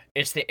that.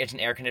 It's an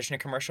air conditioner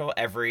commercial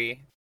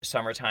every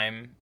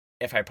summertime.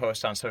 If I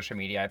post on social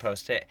media, I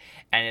post it,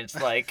 and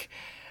it's like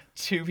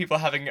two people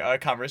having a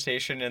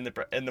conversation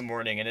in the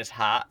morning, and it's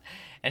hot,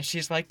 and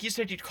she's like, "You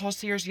said you'd call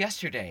Sears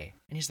yesterday,"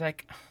 and he's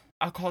like,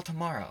 "I'll call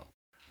tomorrow."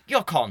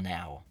 "You'll call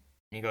now,"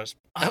 and he goes,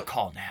 "I'll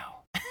call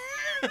now."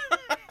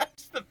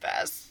 It's the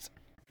best.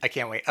 I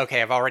can't wait.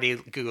 Okay, I've already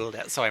Googled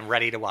it, so I'm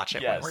ready to watch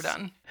it when Yes. we're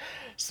done.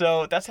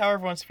 So that's how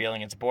everyone's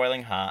feeling. It's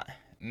boiling hot.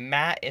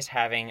 Matt is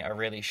having a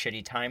really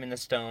shitty time in the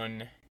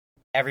stone.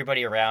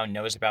 Everybody around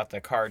knows about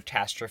the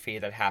catastrophe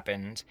that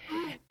happened.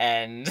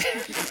 And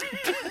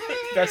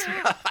that's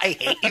I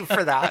hate you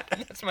for that.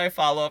 that's my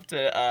follow-up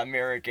to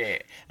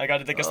Mirrorgate. I got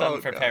to think of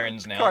something for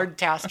parents now.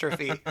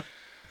 Cardtastrophe.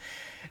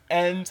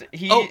 And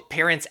he... Oh,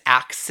 parents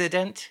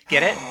accident.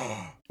 Get it?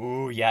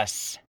 Ooh,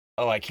 yes.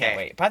 Oh, I can't Okay.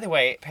 wait. By the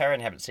way, Perrin,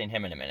 haven't seen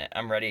him in a minute.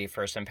 I'm ready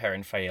for some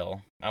Perrin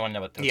fail. I want to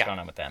know what's going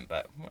on with them,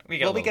 but we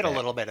get a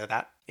little bit of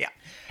that. Yeah.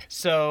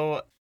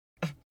 So,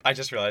 I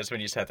just realized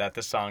when you said that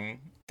this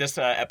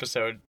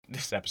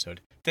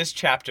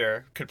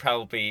chapter could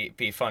probably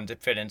be fun to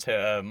fit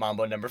into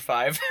Mambo number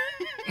 5.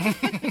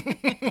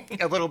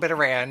 A little bit of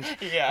Rand.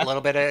 Yeah. A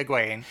little bit of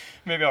Egwene.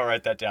 Maybe I'll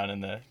write that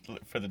down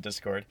for the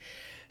Discord.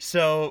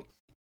 So,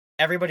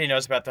 everybody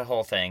knows about the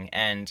whole thing,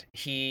 and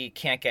he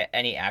can't get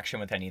any action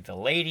with any of the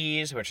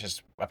ladies, which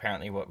is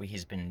apparently what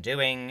he's been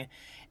doing,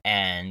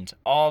 and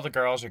all the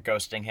girls are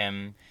ghosting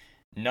him.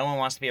 No one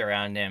wants to be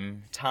around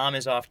him. Tom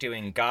is off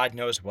doing God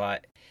knows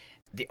what.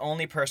 The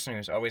only person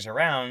who's always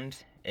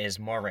around is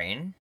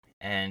Moiraine,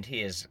 and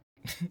he is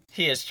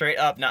straight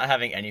up not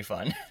having any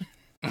fun.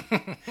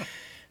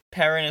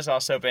 Perrin has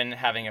also been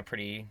having a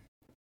pretty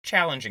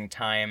challenging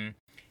time.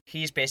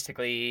 He's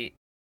basically...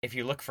 If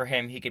you look for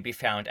him, he could be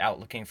found out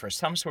looking for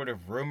some sort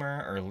of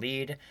rumor or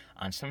lead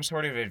on some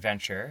sort of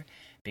adventure,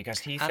 because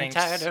he thinks...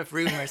 I'm tired of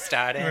rumors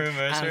starting.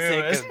 Rumors.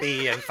 Sick of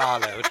being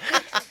followed.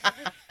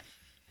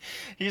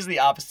 He's the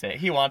opposite.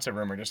 He wants a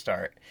rumor to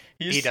start.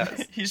 He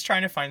does. He's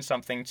trying to find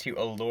something to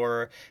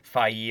allure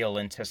Fael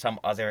into some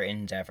other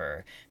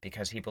endeavor,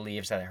 because he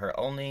believes that her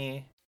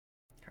only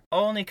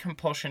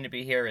compulsion to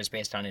be here is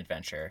based on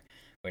adventure,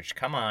 which,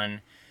 come on.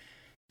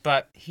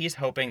 But he's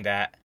hoping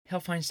that he'll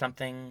find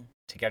something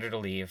to get her to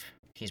leave.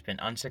 He's been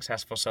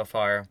unsuccessful so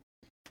far.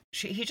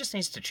 He just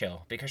needs to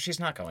chill, because she's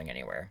not going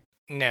anywhere.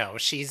 No,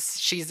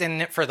 she's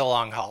in it for the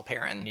long haul,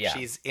 Perrin. Yeah.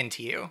 She's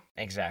into you.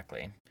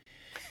 Exactly.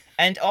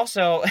 And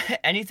also,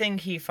 anything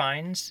he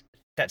finds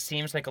that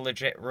seems like a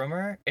legit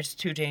rumor, it's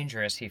too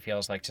dangerous, he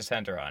feels like, to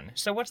send her on.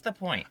 So what's the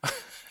point?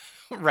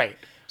 Right.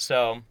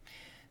 So,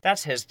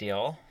 that's his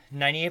deal.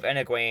 Nynaeve and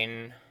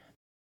Egwene,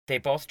 they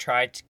both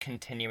tried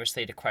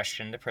continuously to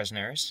question the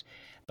prisoners,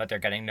 but they're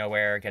getting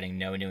nowhere, getting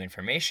no new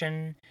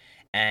information,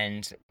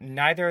 and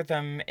neither of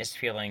them is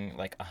feeling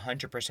like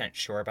 100%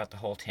 sure about the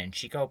whole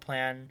Tanchico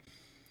plan.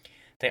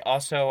 They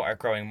also are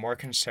growing more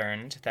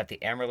concerned that the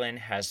Amyrlin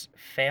has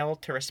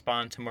failed to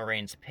respond to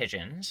Moraine's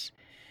pigeons,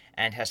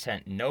 and has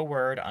sent no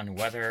word on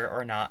whether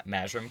or not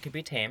Mazrim can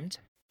be tamed.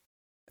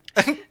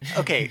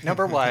 Okay,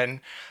 number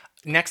one,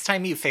 next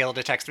time you fail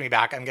to text me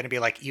back, I'm going to be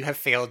like, you have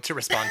failed to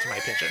respond to my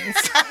pigeons.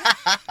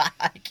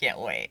 I can't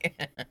wait.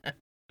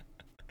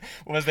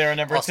 Was there a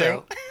number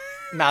Also,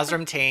 2?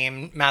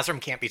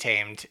 Mazrim can't be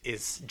tamed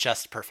is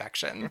just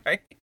perfection.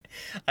 Right?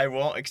 I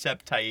won't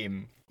accept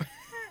Taim.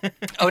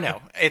 Oh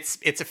no, it's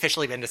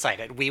officially been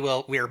decided.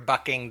 We're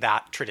bucking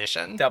that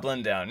tradition.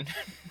 Doubling down.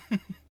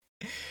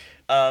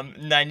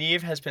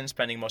 Nynaeve has been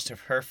spending most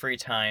of her free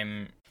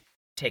time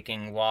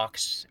taking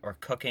walks or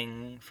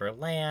cooking for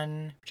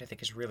Lan, which I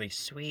think is really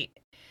sweet.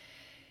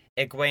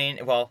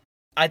 Egwene, well,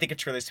 I think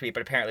it's really sweet, but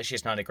apparently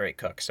she's not a great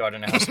cook, so I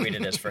don't know how sweet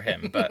it is for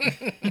him. But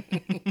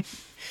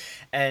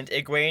and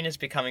Egwene is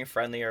becoming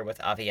friendlier with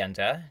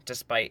Aviendha,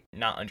 despite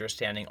not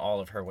understanding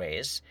all of her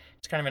ways.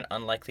 It's kind of an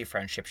unlikely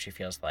friendship, she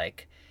feels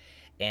like.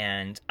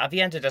 And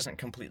Aviendha doesn't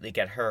completely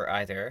get her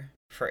either.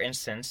 For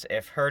instance,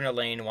 if her and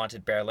Elaine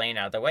wanted Berlain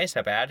out of the way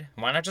so bad,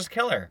 why not just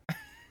kill her?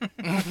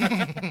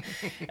 And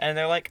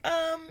they're like,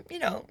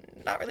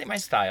 not really my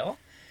style.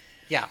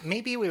 Yeah,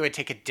 maybe we would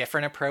take a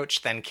different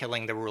approach than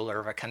killing the ruler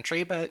of a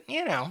country, but,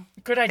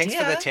 Good idea. thanks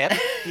for the tip.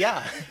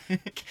 Yeah.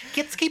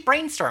 Let's keep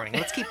brainstorming.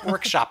 Let's keep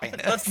workshopping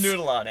this. Let's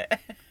noodle on it.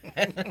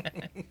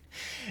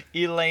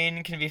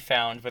 Elaine can be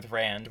found with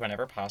Rand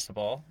whenever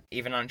possible,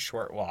 even on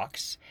short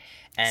walks.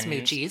 And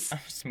Smoochies.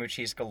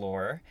 Smoochies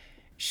galore.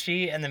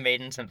 She and the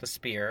Maidens of the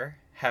Spear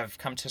have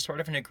come to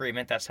sort of an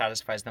agreement that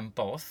satisfies them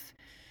both.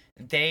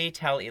 They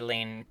tell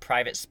Elaine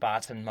private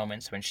spots and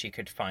moments when she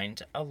could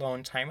find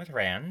alone time with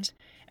Rand,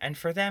 and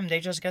for them, they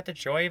just get the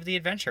joy of the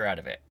adventure out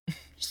of it.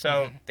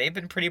 So they've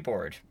been pretty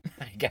bored,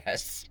 I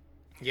guess.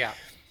 Yeah.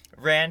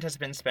 Rand has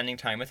been spending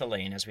time with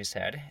Elaine, as we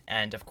said,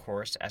 and of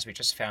course, as we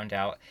just found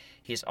out,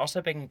 he's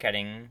also been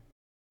getting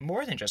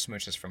more than just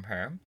smooches from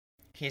her.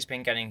 he's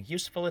been getting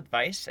useful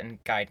advice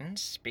and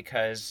guidance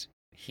because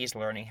he's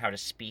learning how to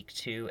speak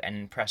to and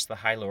impress the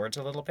High Lords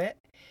a little bit.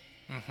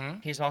 Mm-hmm.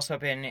 He's also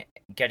been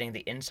getting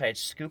the inside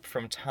scoop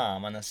from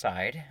Tom on the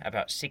side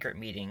about secret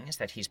meetings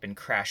that he's been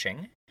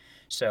crashing.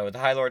 So the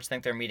High Lords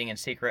think they're meeting in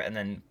secret, and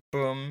then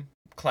boom,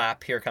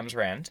 clap, here comes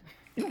Rand.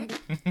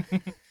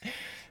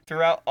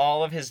 Throughout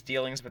all of his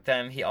dealings with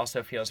them, he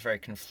also feels very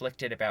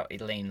conflicted about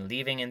Elaine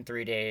leaving in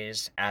 3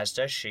 days, as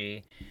does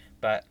she,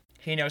 but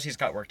he knows he's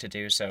got work to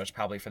do, so it's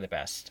probably for the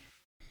best.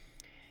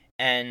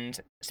 And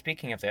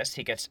speaking of this,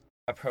 he gets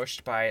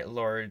approached by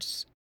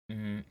Lords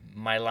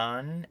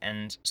Mylan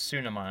and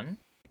Sunaman.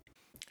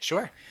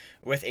 Sure.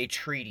 With a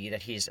treaty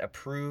that he's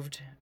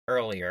approved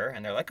earlier,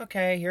 and they're like,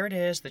 okay, here it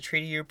is, the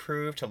treaty you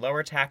approved to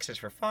lower taxes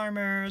for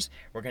farmers,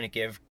 we're going to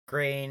give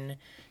grain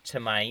to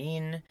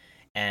Mayene,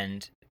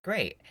 and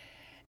great.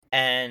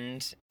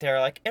 And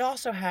they're like, it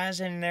also has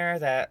in there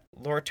that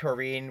Lord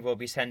Torine will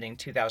be sending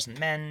 2,000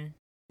 men,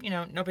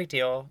 no big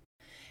deal.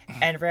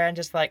 And Rand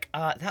is like,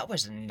 that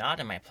was not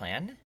in my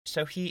plan.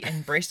 So he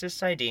embraces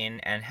Saidin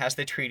and has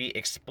the treaty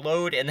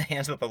explode in the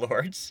hands of the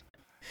lords.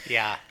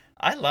 Yeah.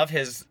 I love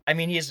he's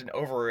an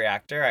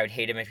overreactor. I would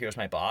hate him if he was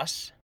my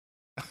boss.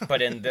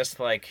 But in this,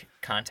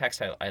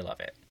 context, I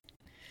love it.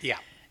 Yeah.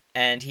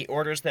 And he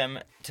orders them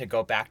to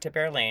go back to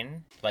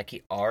Berlin, like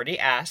he already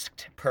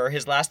asked, per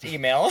his last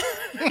email.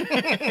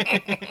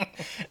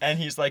 And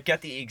he's like,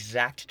 get the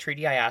exact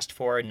treaty I asked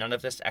for, none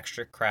of this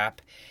extra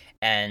crap.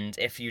 And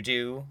if you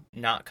do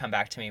not come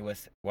back to me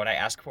with what I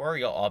ask for,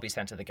 you'll all be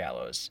sent to the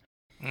gallows.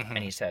 Mm-hmm.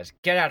 And he says,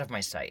 get out of my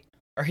sight.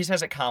 Or he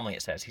says it calmly,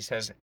 he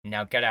says,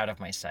 now get out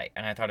of my sight.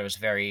 And I thought it was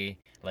very,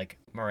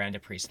 Miranda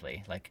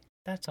Priestley.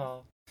 That's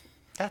all.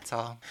 That's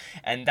all.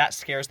 And that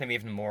scares them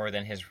even more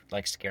than his,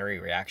 scary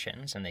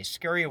reactions. And they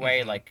scurry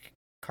away like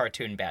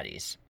cartoon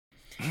baddies.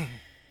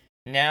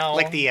 Now...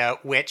 Like the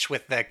witch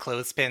with the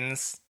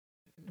clothespins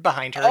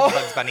behind her,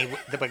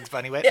 the Bugs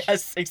Bunny witch.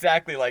 Yes,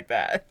 exactly like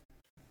that.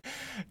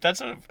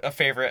 That's a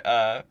favorite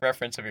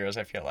reference of yours,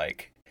 I feel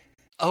like.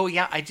 Oh,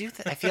 yeah, I do.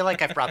 I feel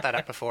like I've brought that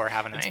up before,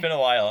 haven't I? It's been a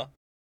while.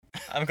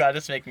 I'm glad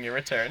it's making a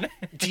return.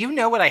 Do you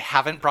know what I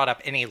haven't brought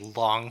up in a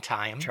long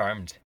time?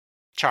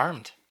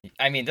 Charmed.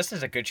 I mean, this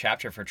is a good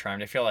chapter for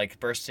Charmed. I feel like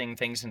bursting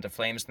things into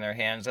flames in their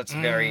hands, that's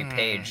very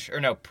Paige.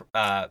 Or no,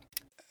 oh,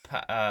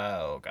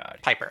 God.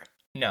 Piper.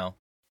 No.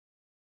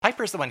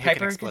 Piper's the one who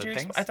can explode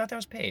things. I thought that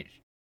was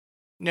Paige.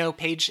 No,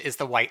 Paige is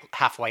the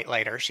half-white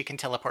lighter. She can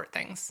teleport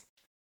things.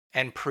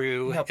 And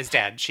Prue is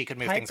dead. She could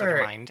move things with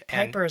her mind.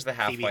 Piper is the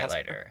half-white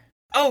lighter.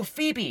 Oh,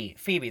 Phoebe!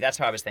 Phoebe, that's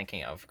what I was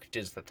thinking of.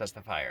 Does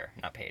the fire,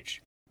 not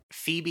Paige.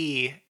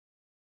 Phoebe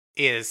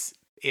is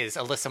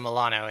Alyssa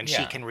Milano, and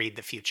she can read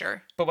the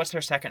future. But what's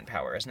her second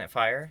power? Isn't it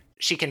fire?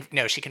 She can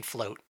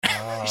float.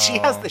 Oh. She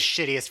has the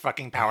shittiest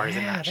fucking powers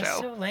in that show. That's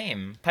so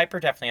lame. Piper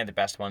definitely had the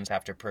best ones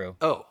after Prue.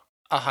 Oh,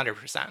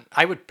 100%.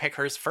 I would pick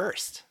hers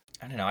first.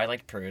 I don't know, I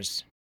liked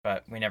Prue's.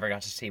 But we never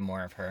got to see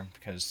more of her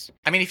because...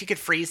 I mean, if you could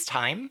freeze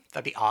time,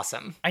 that'd be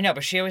awesome. I know,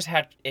 but she always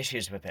had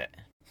issues with it.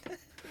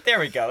 There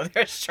we go.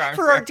 There's Charmed.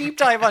 For our deep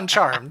dive on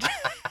Charmed.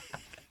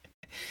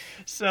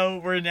 So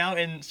we're now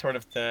in sort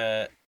of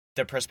the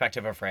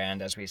perspective of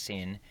Rand, as we've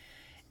seen.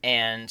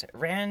 And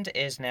Rand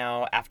is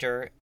now,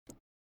 after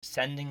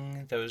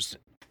sending those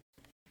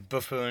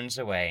buffoons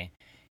away,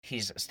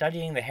 he's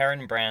studying the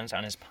heron brands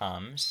on his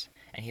palms,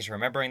 and he's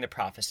remembering the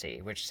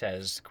prophecy, which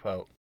says,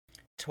 quote,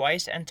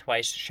 twice and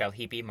twice shall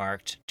he be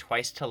marked,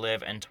 twice to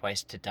live and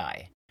twice to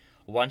die.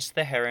 Once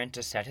the heron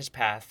to set his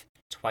path,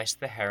 twice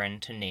the heron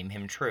to name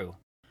him true.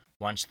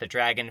 Once the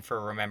dragon for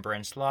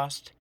remembrance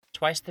lost,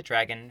 twice the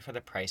dragon for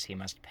the price he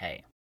must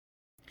pay.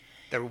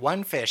 The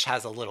one fish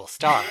has a little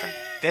star.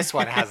 This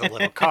one has a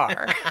little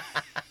car.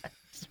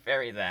 It's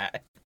very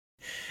that.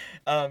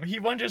 He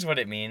wonders what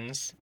it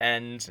means,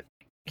 and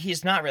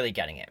he's not really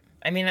getting it.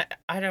 I mean,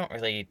 I don't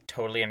really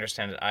totally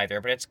understand it either,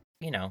 but it's,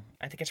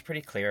 I think it's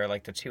pretty clear,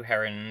 the two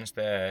herons,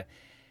 the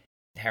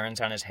herons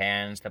on his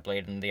hands, the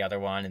blade in the other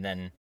one, and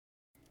then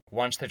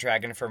once the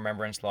dragon for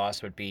remembrance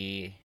lost would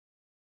be,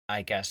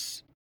 I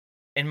guess,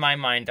 in my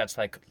mind, that's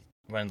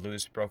when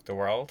Luz broke the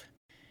world,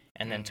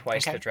 and then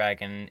twice the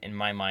dragon, in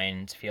my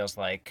mind, feels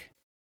like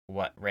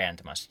what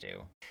Rand must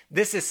do.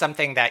 This is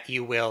something that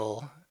you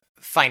will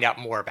find out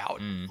more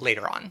about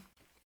later on.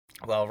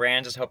 Well,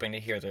 Rand is hoping to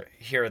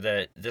hear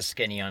the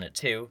skinny on it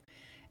too,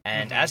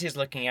 and as he's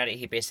looking at it,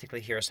 he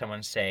basically hears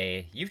someone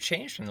say, "You've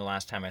changed from the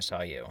last time I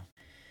saw you.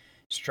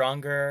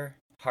 Stronger,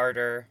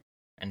 harder,"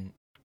 and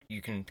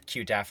you can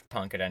cue Daft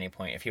Punk at any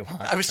point if you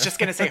want. I was just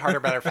gonna say harder,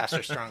 better,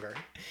 faster, stronger.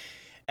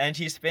 And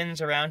he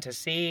spins around to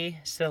see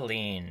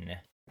Selene.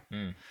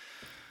 And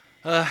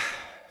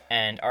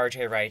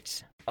RJ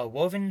writes, a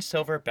woven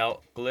silver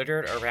belt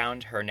glittered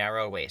around her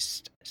narrow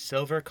waist.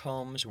 Silver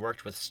combs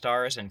worked with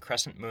stars and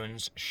crescent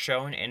moons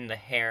shone in the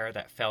hair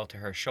that fell to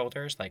her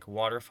shoulders like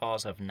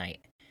waterfalls of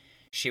night.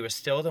 She was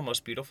still the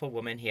most beautiful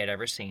woman he had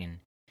ever seen.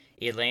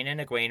 Elaine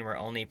and Egwene were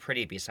only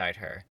pretty beside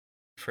her.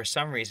 For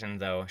some reason,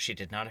 though, she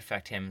did not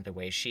affect him the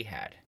way she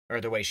had.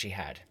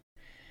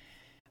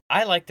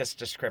 I like this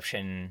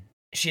description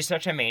she's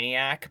such a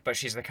maniac, but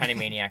she's the kind of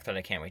maniac that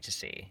I can't wait to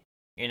see.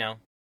 You know?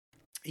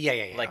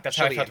 Yeah. Like, that's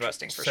She'll how I be felt about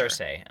interesting for sure.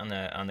 Cersei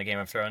on the Game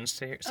of Thrones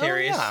series.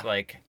 yeah.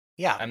 Like,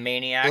 Yeah. a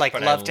maniac, Like,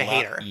 but love to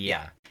hate her.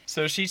 Yeah.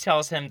 So she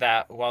tells him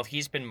that while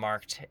he's been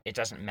marked, it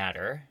doesn't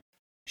matter.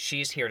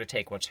 She's here to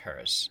take what's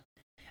hers.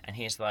 And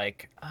he's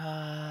like,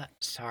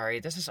 sorry,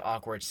 this is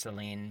awkward,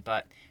 Celine,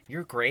 but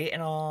you're great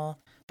and all,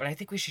 but I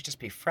think we should just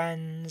be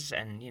friends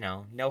and,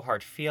 no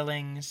hard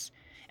feelings.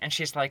 And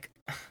she's like,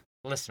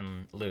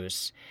 listen,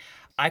 Luce,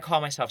 I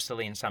call myself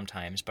Celine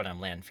sometimes, but I'm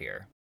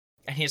Lanfear.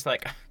 And he's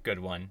like, good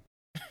one.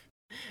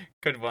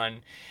 Good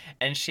one.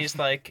 And she's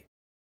like,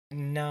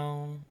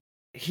 no.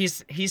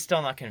 He's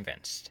still not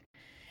convinced.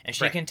 And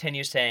she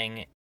continues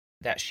saying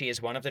that she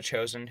is one of the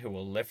chosen who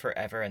will live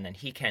forever, and then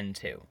he can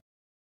too.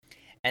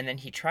 And then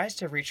he tries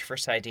to reach for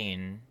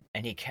Saidin,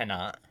 and he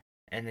cannot.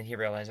 And then he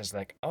realizes,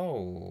 like,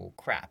 oh,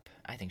 crap,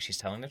 I think she's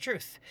telling the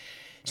truth.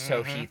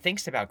 So he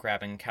thinks about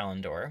grabbing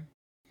Kalendor,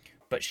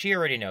 but she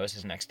already knows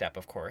his next step,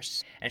 of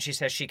course. And she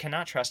says she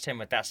cannot trust him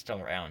with that still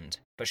around,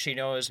 but she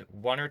knows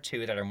one or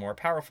two that are more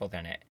powerful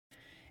than it,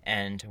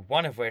 and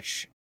one of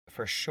which,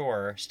 for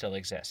sure, still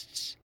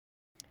exists.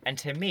 And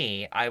to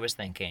me, I was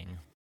thinking,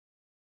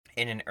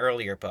 in an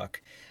earlier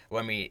book,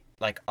 when we,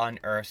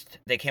 unearthed,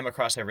 they came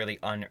across a really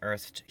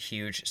unearthed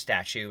huge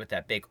statue with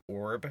that big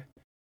orb.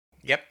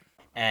 Yep.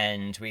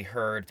 And we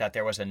heard that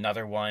there was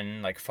another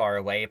one, far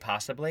away,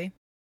 possibly.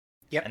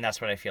 Yep. And that's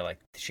what I feel like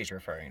she's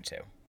referring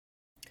to.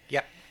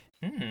 Yep.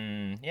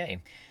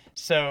 Yay.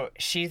 So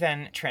she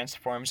then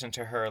transforms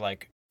into her,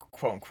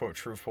 quote-unquote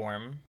true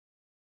form.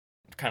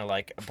 Kind of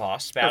like a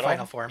boss battle. Her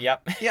final form.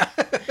 Yep. Yeah.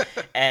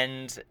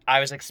 And I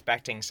was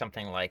expecting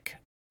something,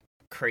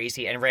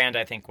 crazy, and Rand,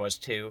 I think, was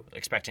too,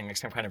 expecting,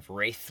 some kind of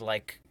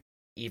wraith-like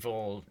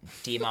evil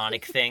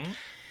demonic thing.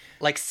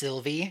 Like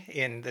Sylvie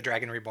in The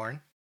Dragon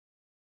Reborn.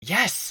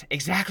 Yes,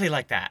 exactly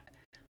like that.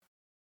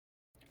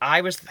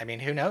 I mean,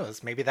 who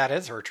knows? Maybe that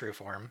is her true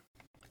form.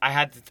 I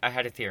had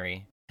a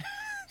theory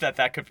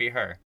that could be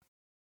her.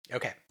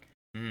 Okay.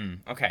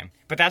 Okay.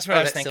 But that's what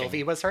I was that thinking.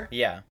 Sylvie was her?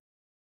 Yeah.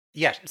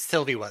 Yeah,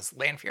 Sylvie was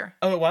Lanfear.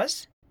 Oh, it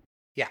was?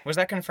 Yeah. Was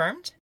that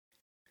confirmed?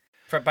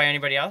 By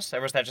anybody else?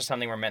 Or was that just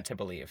something we're meant to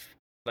believe?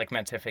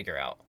 Meant to figure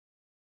out?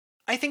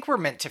 I think we're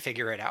meant to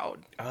figure it out.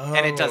 Oh.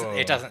 And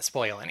it doesn't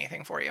spoil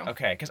anything for you.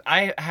 Okay, because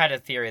I had a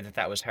theory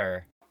that was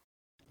her.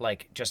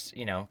 Just,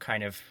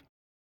 kind of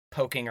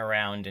poking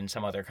around in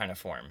some other kind of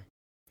form.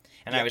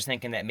 And I was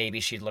thinking that maybe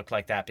she looked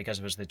like that because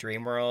it was the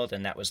dream world,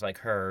 and that was,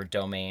 her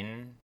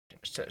domain,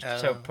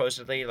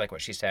 supposedly,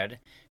 what she said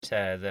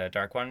to the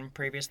Dark One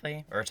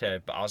previously, or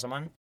to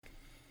Ba'alzamon.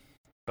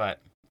 But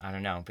I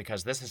don't know,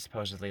 because this is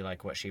supposedly,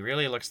 what she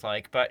really looks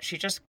like, but she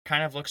just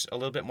kind of looks a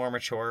little bit more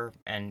mature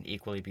and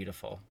equally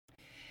beautiful.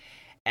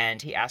 And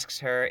he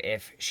asks her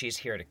if she's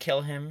here to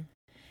kill him,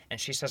 and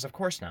she says, of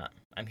course not.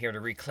 I'm here to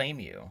reclaim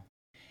you.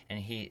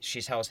 And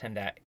she tells him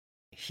that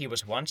he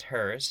was once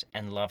hers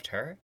and loved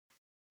her.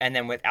 And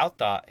then without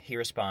thought, he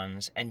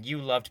responds, and you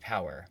loved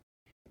power.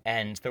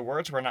 And the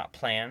words were not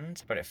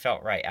planned, but it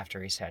felt right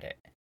after he said it.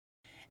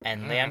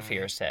 And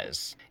Lanfear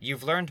says,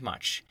 you've learned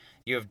much.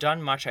 You have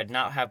done much I'd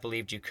not have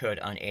believed you could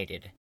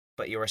unaided.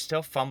 But you are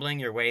still fumbling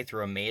your way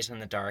through a maze in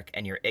the dark,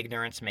 and your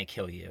ignorance may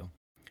kill you.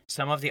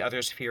 Some of the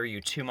others fear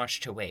you too much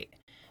to wait.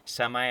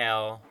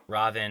 Samael,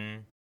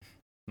 Ravin,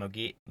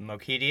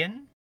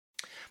 Moghedien?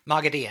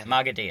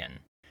 Moghedien.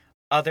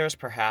 Others,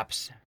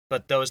 perhaps,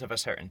 but those of a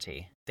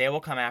certainty. They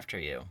will come after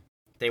you.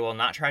 They will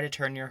not try to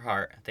turn your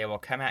heart. They will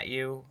come at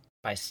you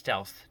by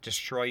stealth,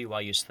 destroy you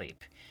while you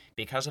sleep,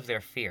 because of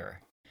their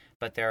fear.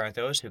 But there are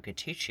those who could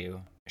teach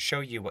you, show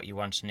you what you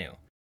once knew.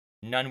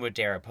 None would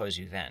dare oppose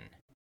you then.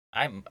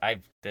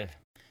 I've the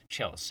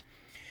chills.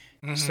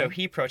 So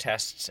he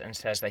protests and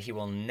says that he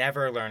will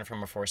never learn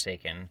from a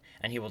Forsaken,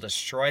 and he will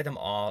destroy them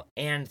all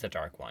and the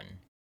Dark One.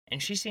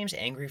 And she seems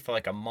angry for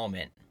a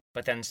moment,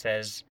 but then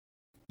says,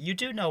 you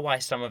do know why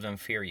some of them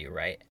fear you,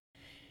 right?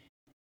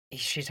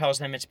 She tells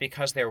him it's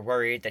because they're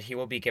worried that he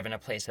will be given a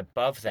place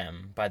above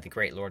them by the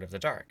Great Lord of the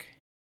Dark,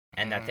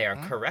 and that they are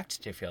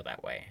correct to feel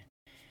that way.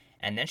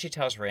 And then she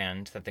tells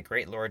Rand that the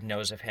Great Lord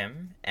knows of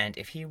him, and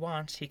if he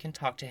wants, he can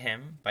talk to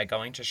him by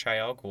going to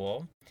Shaiol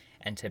Ghul,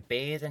 and to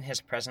bathe in his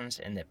presence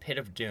in the pit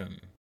of doom.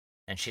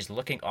 And she's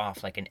looking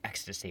off in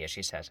ecstasy as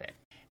she says it.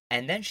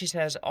 And then she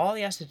says all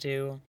he has to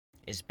do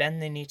is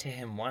bend the knee to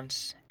him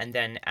once, and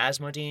then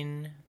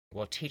Asmodine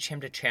will teach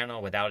him to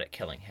channel without it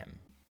killing him.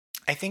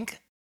 I think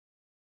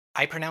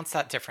I pronounce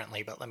that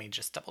differently, but let me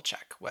just double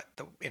check what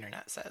the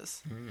internet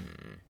says.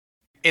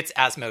 It's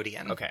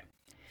Asmodian. Okay.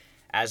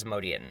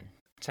 Asmodian.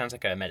 Sounds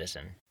like a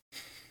medicine.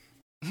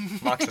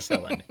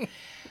 Moxicillin.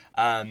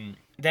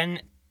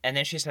 And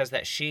then she says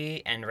that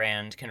she and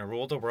Rand can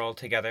rule the world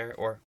together,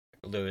 or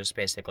lose,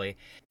 basically,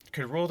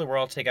 could rule the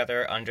world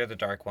together under the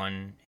Dark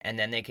One, and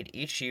then they could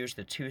each use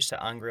the two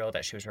Sa'angreal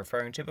that she was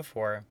referring to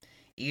before,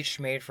 each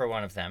made for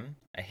one of them,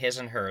 a his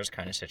and hers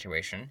kind of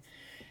situation,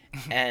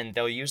 and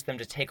they'll use them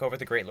to take over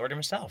the Great Lord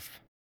himself.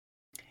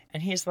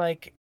 And he's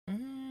like,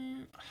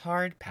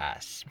 hard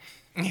pass.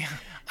 Yeah,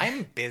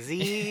 I'm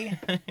busy.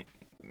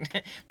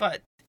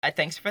 but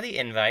thanks for the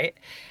invite.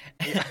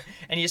 Yeah.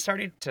 And he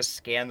started to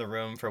scan the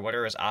room for what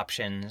are his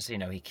options.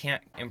 He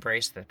can't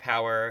embrace the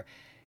power.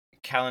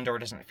 Kalendor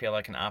doesn't feel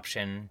like an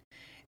option.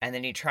 And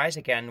then he tries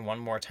again one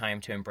more time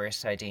to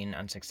embrace Saidin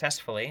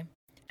unsuccessfully.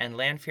 And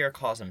Lanfear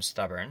calls him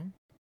stubborn.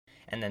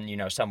 And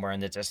then, somewhere in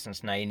the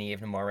distance,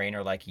 Nynaeve and Moiraine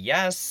are like,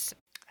 yes,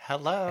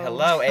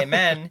 hello,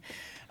 amen.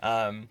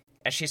 And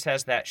she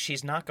says that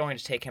she's not going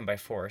to take him by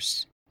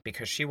force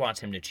because she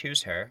wants him to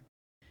choose her.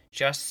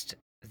 Just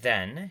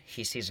then,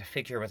 he sees a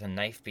figure with a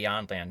knife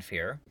beyond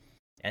Lanfear.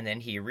 And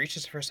then he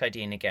reaches for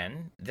Saidin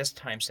again, this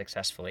time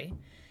successfully.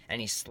 And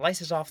he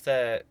slices off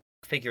the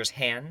figure's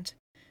hand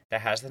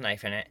that has the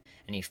knife in it,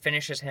 and he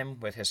finishes him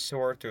with his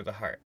sword through the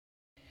heart.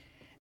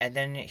 And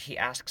then he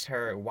asks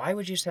her, why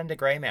would you send a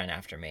gray man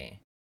after me?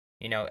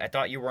 I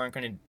thought you weren't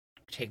going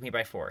to take me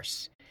by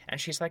force.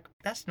 And she's like,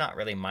 that's not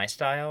really my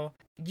style.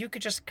 You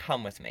could just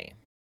come with me.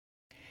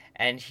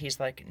 And he's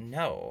like,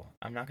 no,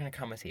 I'm not going to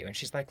come with you. And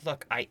she's like,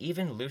 look, I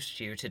even loosed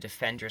you to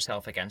defend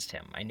yourself against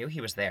him. I knew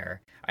he was there.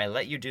 I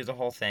let you do the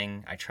whole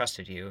thing. I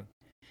trusted you.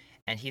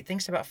 And he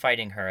thinks about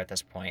fighting her at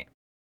this point.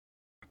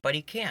 But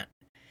he can't.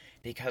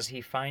 Because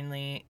he finds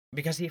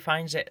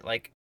it,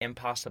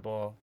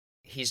 impossible.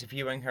 He's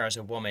viewing her as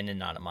a woman and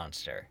not a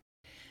monster.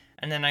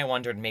 And then I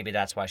wondered maybe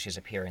that's why she's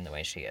appearing the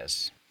way she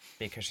is.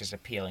 Because she's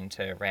appealing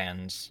to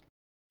Rand's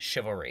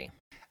chivalry.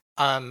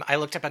 I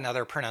looked up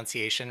another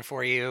pronunciation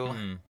for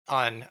you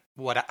on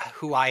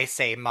who I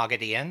say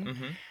Moghedien.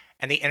 Mm-hmm.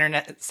 And the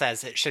internet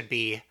says it should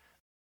be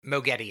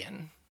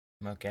Moghedien.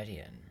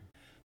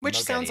 Which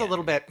sounds a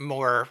little bit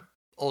more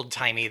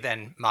old-timey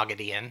than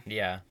Moghedien.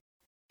 Yeah.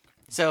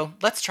 So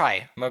let's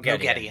try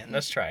Moghedien.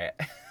 Let's try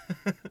it.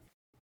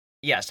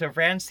 Yeah, so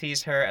Rand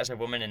sees her as a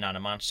woman and not a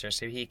monster,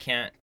 so he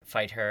can't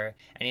fight her,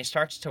 and he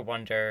starts to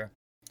wonder,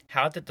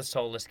 how did the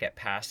Soulless get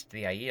past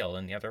the Aiel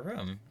in the other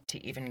room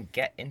to even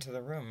get into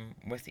the room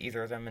with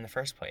either of them in the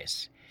first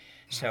place?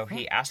 So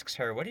he asks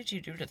her, what did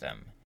you do to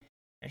them?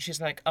 And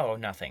she's like, oh,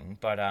 nothing,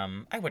 but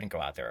I wouldn't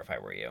go out there if I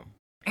were you.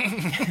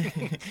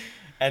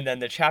 And then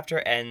the chapter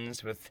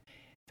ends with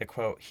the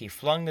quote, he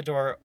flung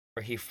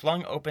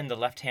open the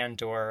left-hand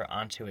door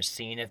onto a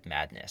scene of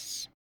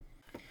madness.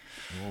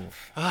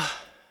 Oof.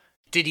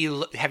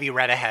 Have you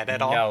read ahead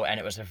at all? No, and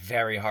it was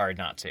very hard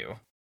not to.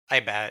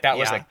 I bet. That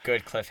was a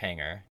good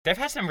cliffhanger. They've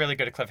had some really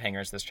good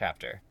cliffhangers this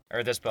chapter,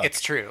 or this book.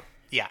 It's true.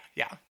 Yeah.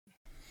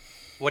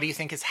 What do you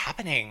think is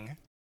happening?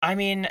 I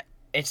mean,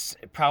 it's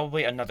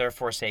probably another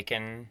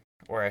Forsaken,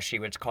 or as she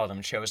would call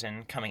them,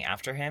 Chosen, coming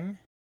after him.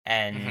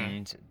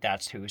 And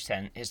that's who is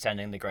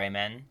sending the Grey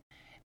Men.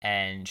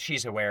 And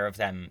she's aware of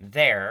them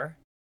there.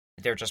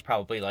 They're just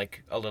probably,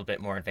 a little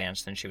bit more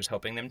advanced than she was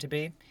hoping them to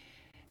be.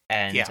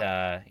 And,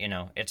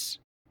 it's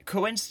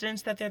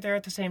coincidence that they're there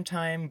at the same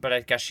time, but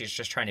I guess she's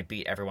just trying to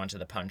beat everyone to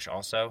the punch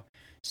also.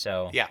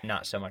 So,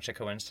 not so much a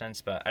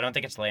coincidence, but I don't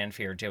think it's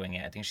Lanfear doing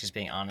it. I think she's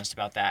being honest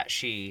about that.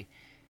 She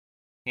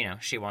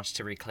wants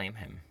to reclaim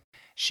him.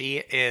 She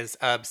is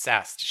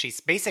obsessed.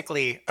 She's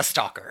basically a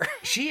stalker.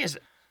 She is,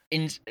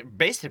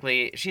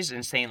 she's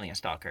insanely a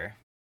stalker.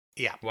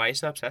 Yeah. Why are you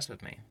so obsessed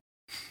with me?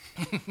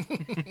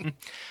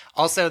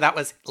 Also, that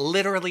was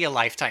literally a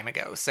lifetime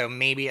ago, so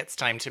maybe it's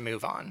time to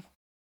move on.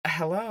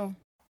 Hello.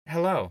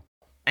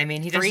 I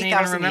mean, he doesn't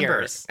even remember.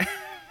 Years.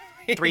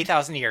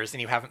 3,000 years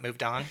and you haven't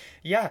moved on?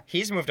 Yeah,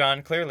 he's moved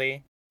on,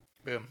 clearly.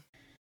 Boom.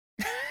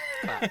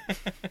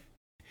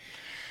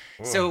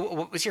 So,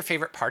 what was your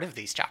favorite part of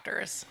these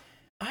chapters?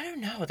 I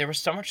don't know. There was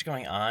so much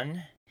going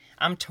on.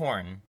 I'm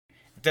torn.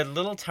 The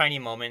little tiny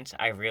moments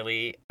I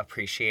really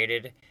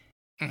appreciated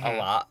a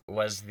lot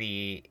was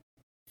the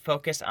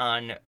focus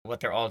on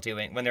what they're all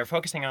doing. When they're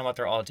focusing on what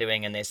they're all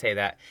doing and they say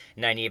that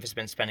Nynaeve has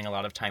been spending a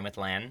lot of time with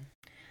Lan.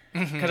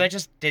 Because I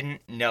just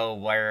didn't know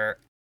where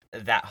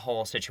that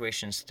whole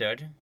situation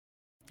stood,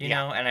 you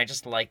know? And I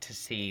just like to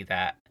see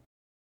that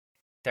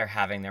they're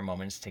having their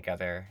moments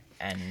together.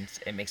 And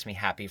it makes me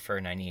happy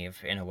for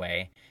Nynaeve in a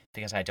way,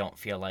 because I don't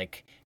feel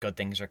like good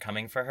things are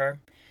coming for her.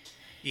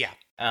 Yeah.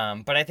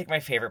 But I think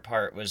my favorite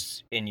part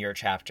was in your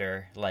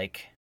chapter,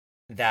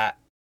 that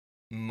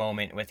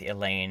moment with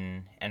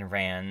Elaine and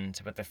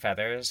Rand with the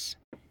feathers.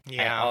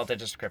 Yeah. And all the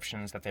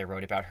descriptions that they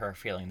wrote about her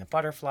feeling the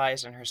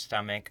butterflies in her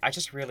stomach. I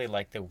just really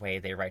like the way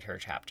they write her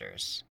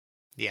chapters.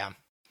 Yeah.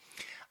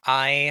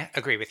 I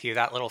agree with you.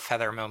 That little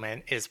feather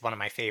moment is one of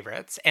my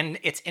favorites. And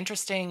it's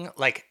interesting,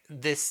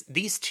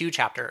 these two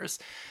chapters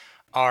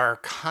are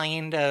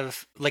kind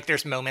of,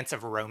 there's moments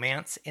of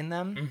romance in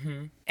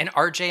them. And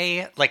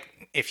RJ,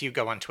 if you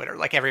go on Twitter,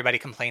 everybody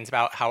complains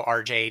about how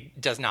RJ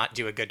does not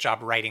do a good job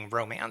writing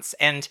romance.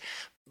 And,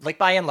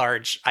 by and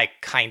large, I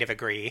kind of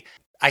agree.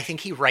 I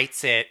think he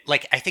writes it, I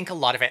think a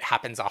lot of it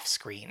happens off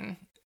screen.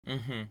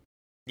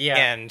 Yeah.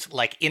 And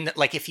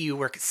if you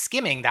were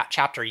skimming that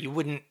chapter, you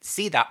wouldn't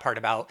see that part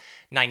about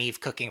Nynaeve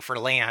cooking for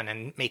Lan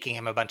and making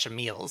him a bunch of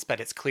meals,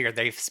 but it's clear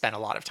they've spent a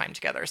lot of time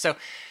together. So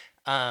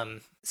I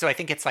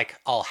think it's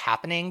all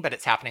happening, but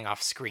it's happening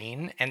off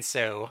screen. And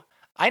so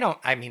I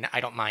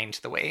don't mind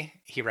the way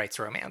he writes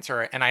romance,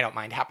 and I don't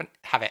mind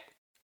have it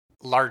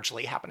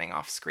largely happening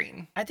off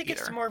screen. I think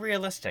either. it's more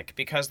realistic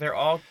because there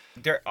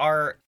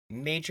are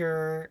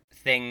major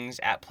things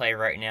at play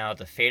right now.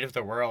 The fate of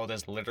the world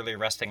is literally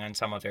resting on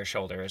some of their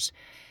shoulders.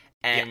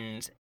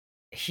 And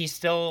he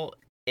still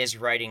is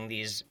writing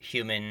these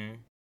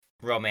human,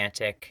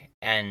 romantic,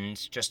 and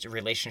just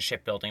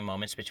relationship building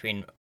moments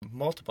between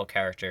multiple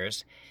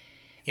characters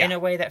in a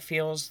way that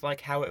feels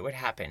like how it would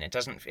happen.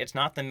 It's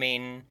not the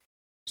main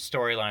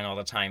storyline all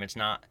the time. It's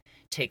not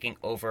taking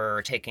over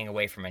or taking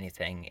away from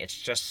anything. It's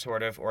just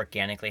sort of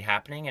organically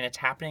happening, and it's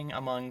happening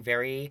among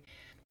very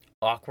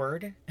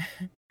awkward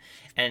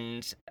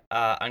and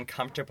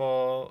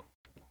uncomfortable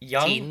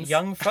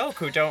young folk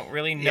who don't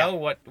really know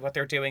what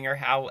they're doing or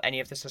how any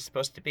of this is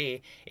supposed to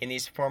be in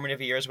these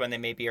formative years when they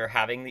maybe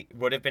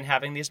would have been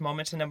having these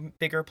moments in a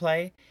bigger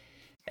play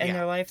in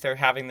their life. They're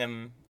having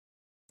them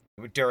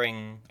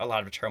during a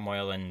lot of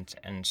turmoil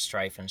and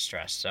strife and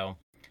stress. So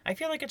I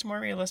feel like it's more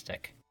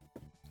realistic.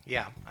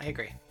 Yeah, I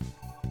agree.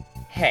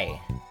 Hey,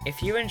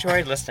 if you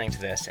enjoyed listening to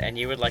this and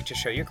you would like to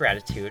show your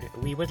gratitude,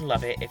 we would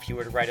love it if you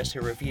would write us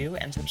a review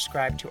and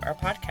subscribe to our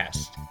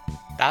podcast.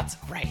 That's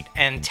right.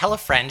 And tell a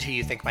friend who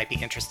you think might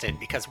be interested,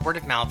 because word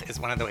of mouth is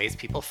one of the ways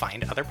people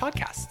find other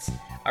podcasts.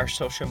 Our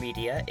social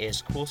media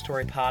is Cool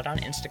Story Pod on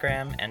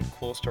Instagram and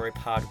Cool Story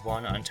Pod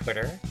 1 on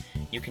Twitter.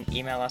 You can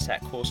email us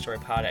at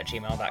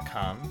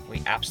coolstorypod@gmail.com.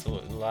 We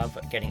absolutely love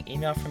getting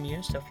email from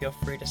you, so feel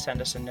free to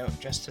send us a note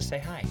just to say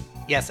hi.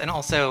 Yes, and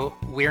also,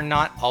 we're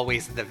not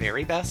always the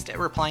very best at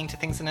replying to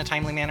things in a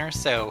timely manner,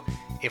 so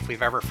if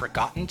we've ever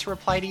forgotten to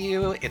reply to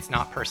you, it's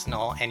not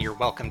personal, and you're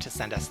welcome to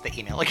send us the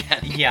email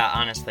again. Yeah,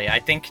 honestly, I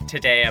think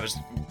today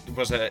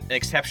was an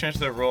exception to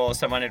the rule.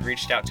 Someone had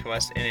reached out to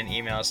us in an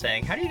email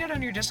saying, "How do you get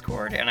on your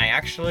Discord?" And I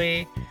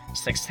actually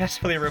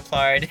successfully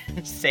replied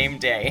same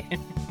day.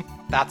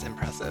 That's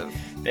impressive.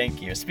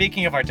 Thank you.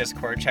 Speaking of our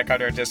Discord, check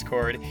out our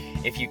Discord.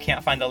 If you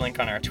can't find the link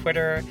on our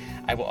Twitter,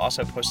 I will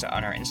also post it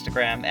on our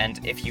Instagram.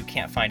 And if you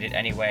can't find it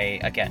anyway,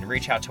 again,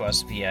 reach out to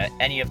us via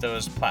any of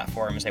those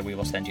platforms and we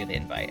will send you the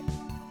invite.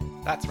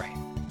 That's right.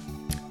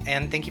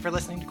 And thank you for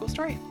listening to Cool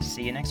Story.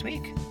 See you next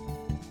week.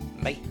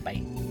 Bye.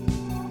 Bye.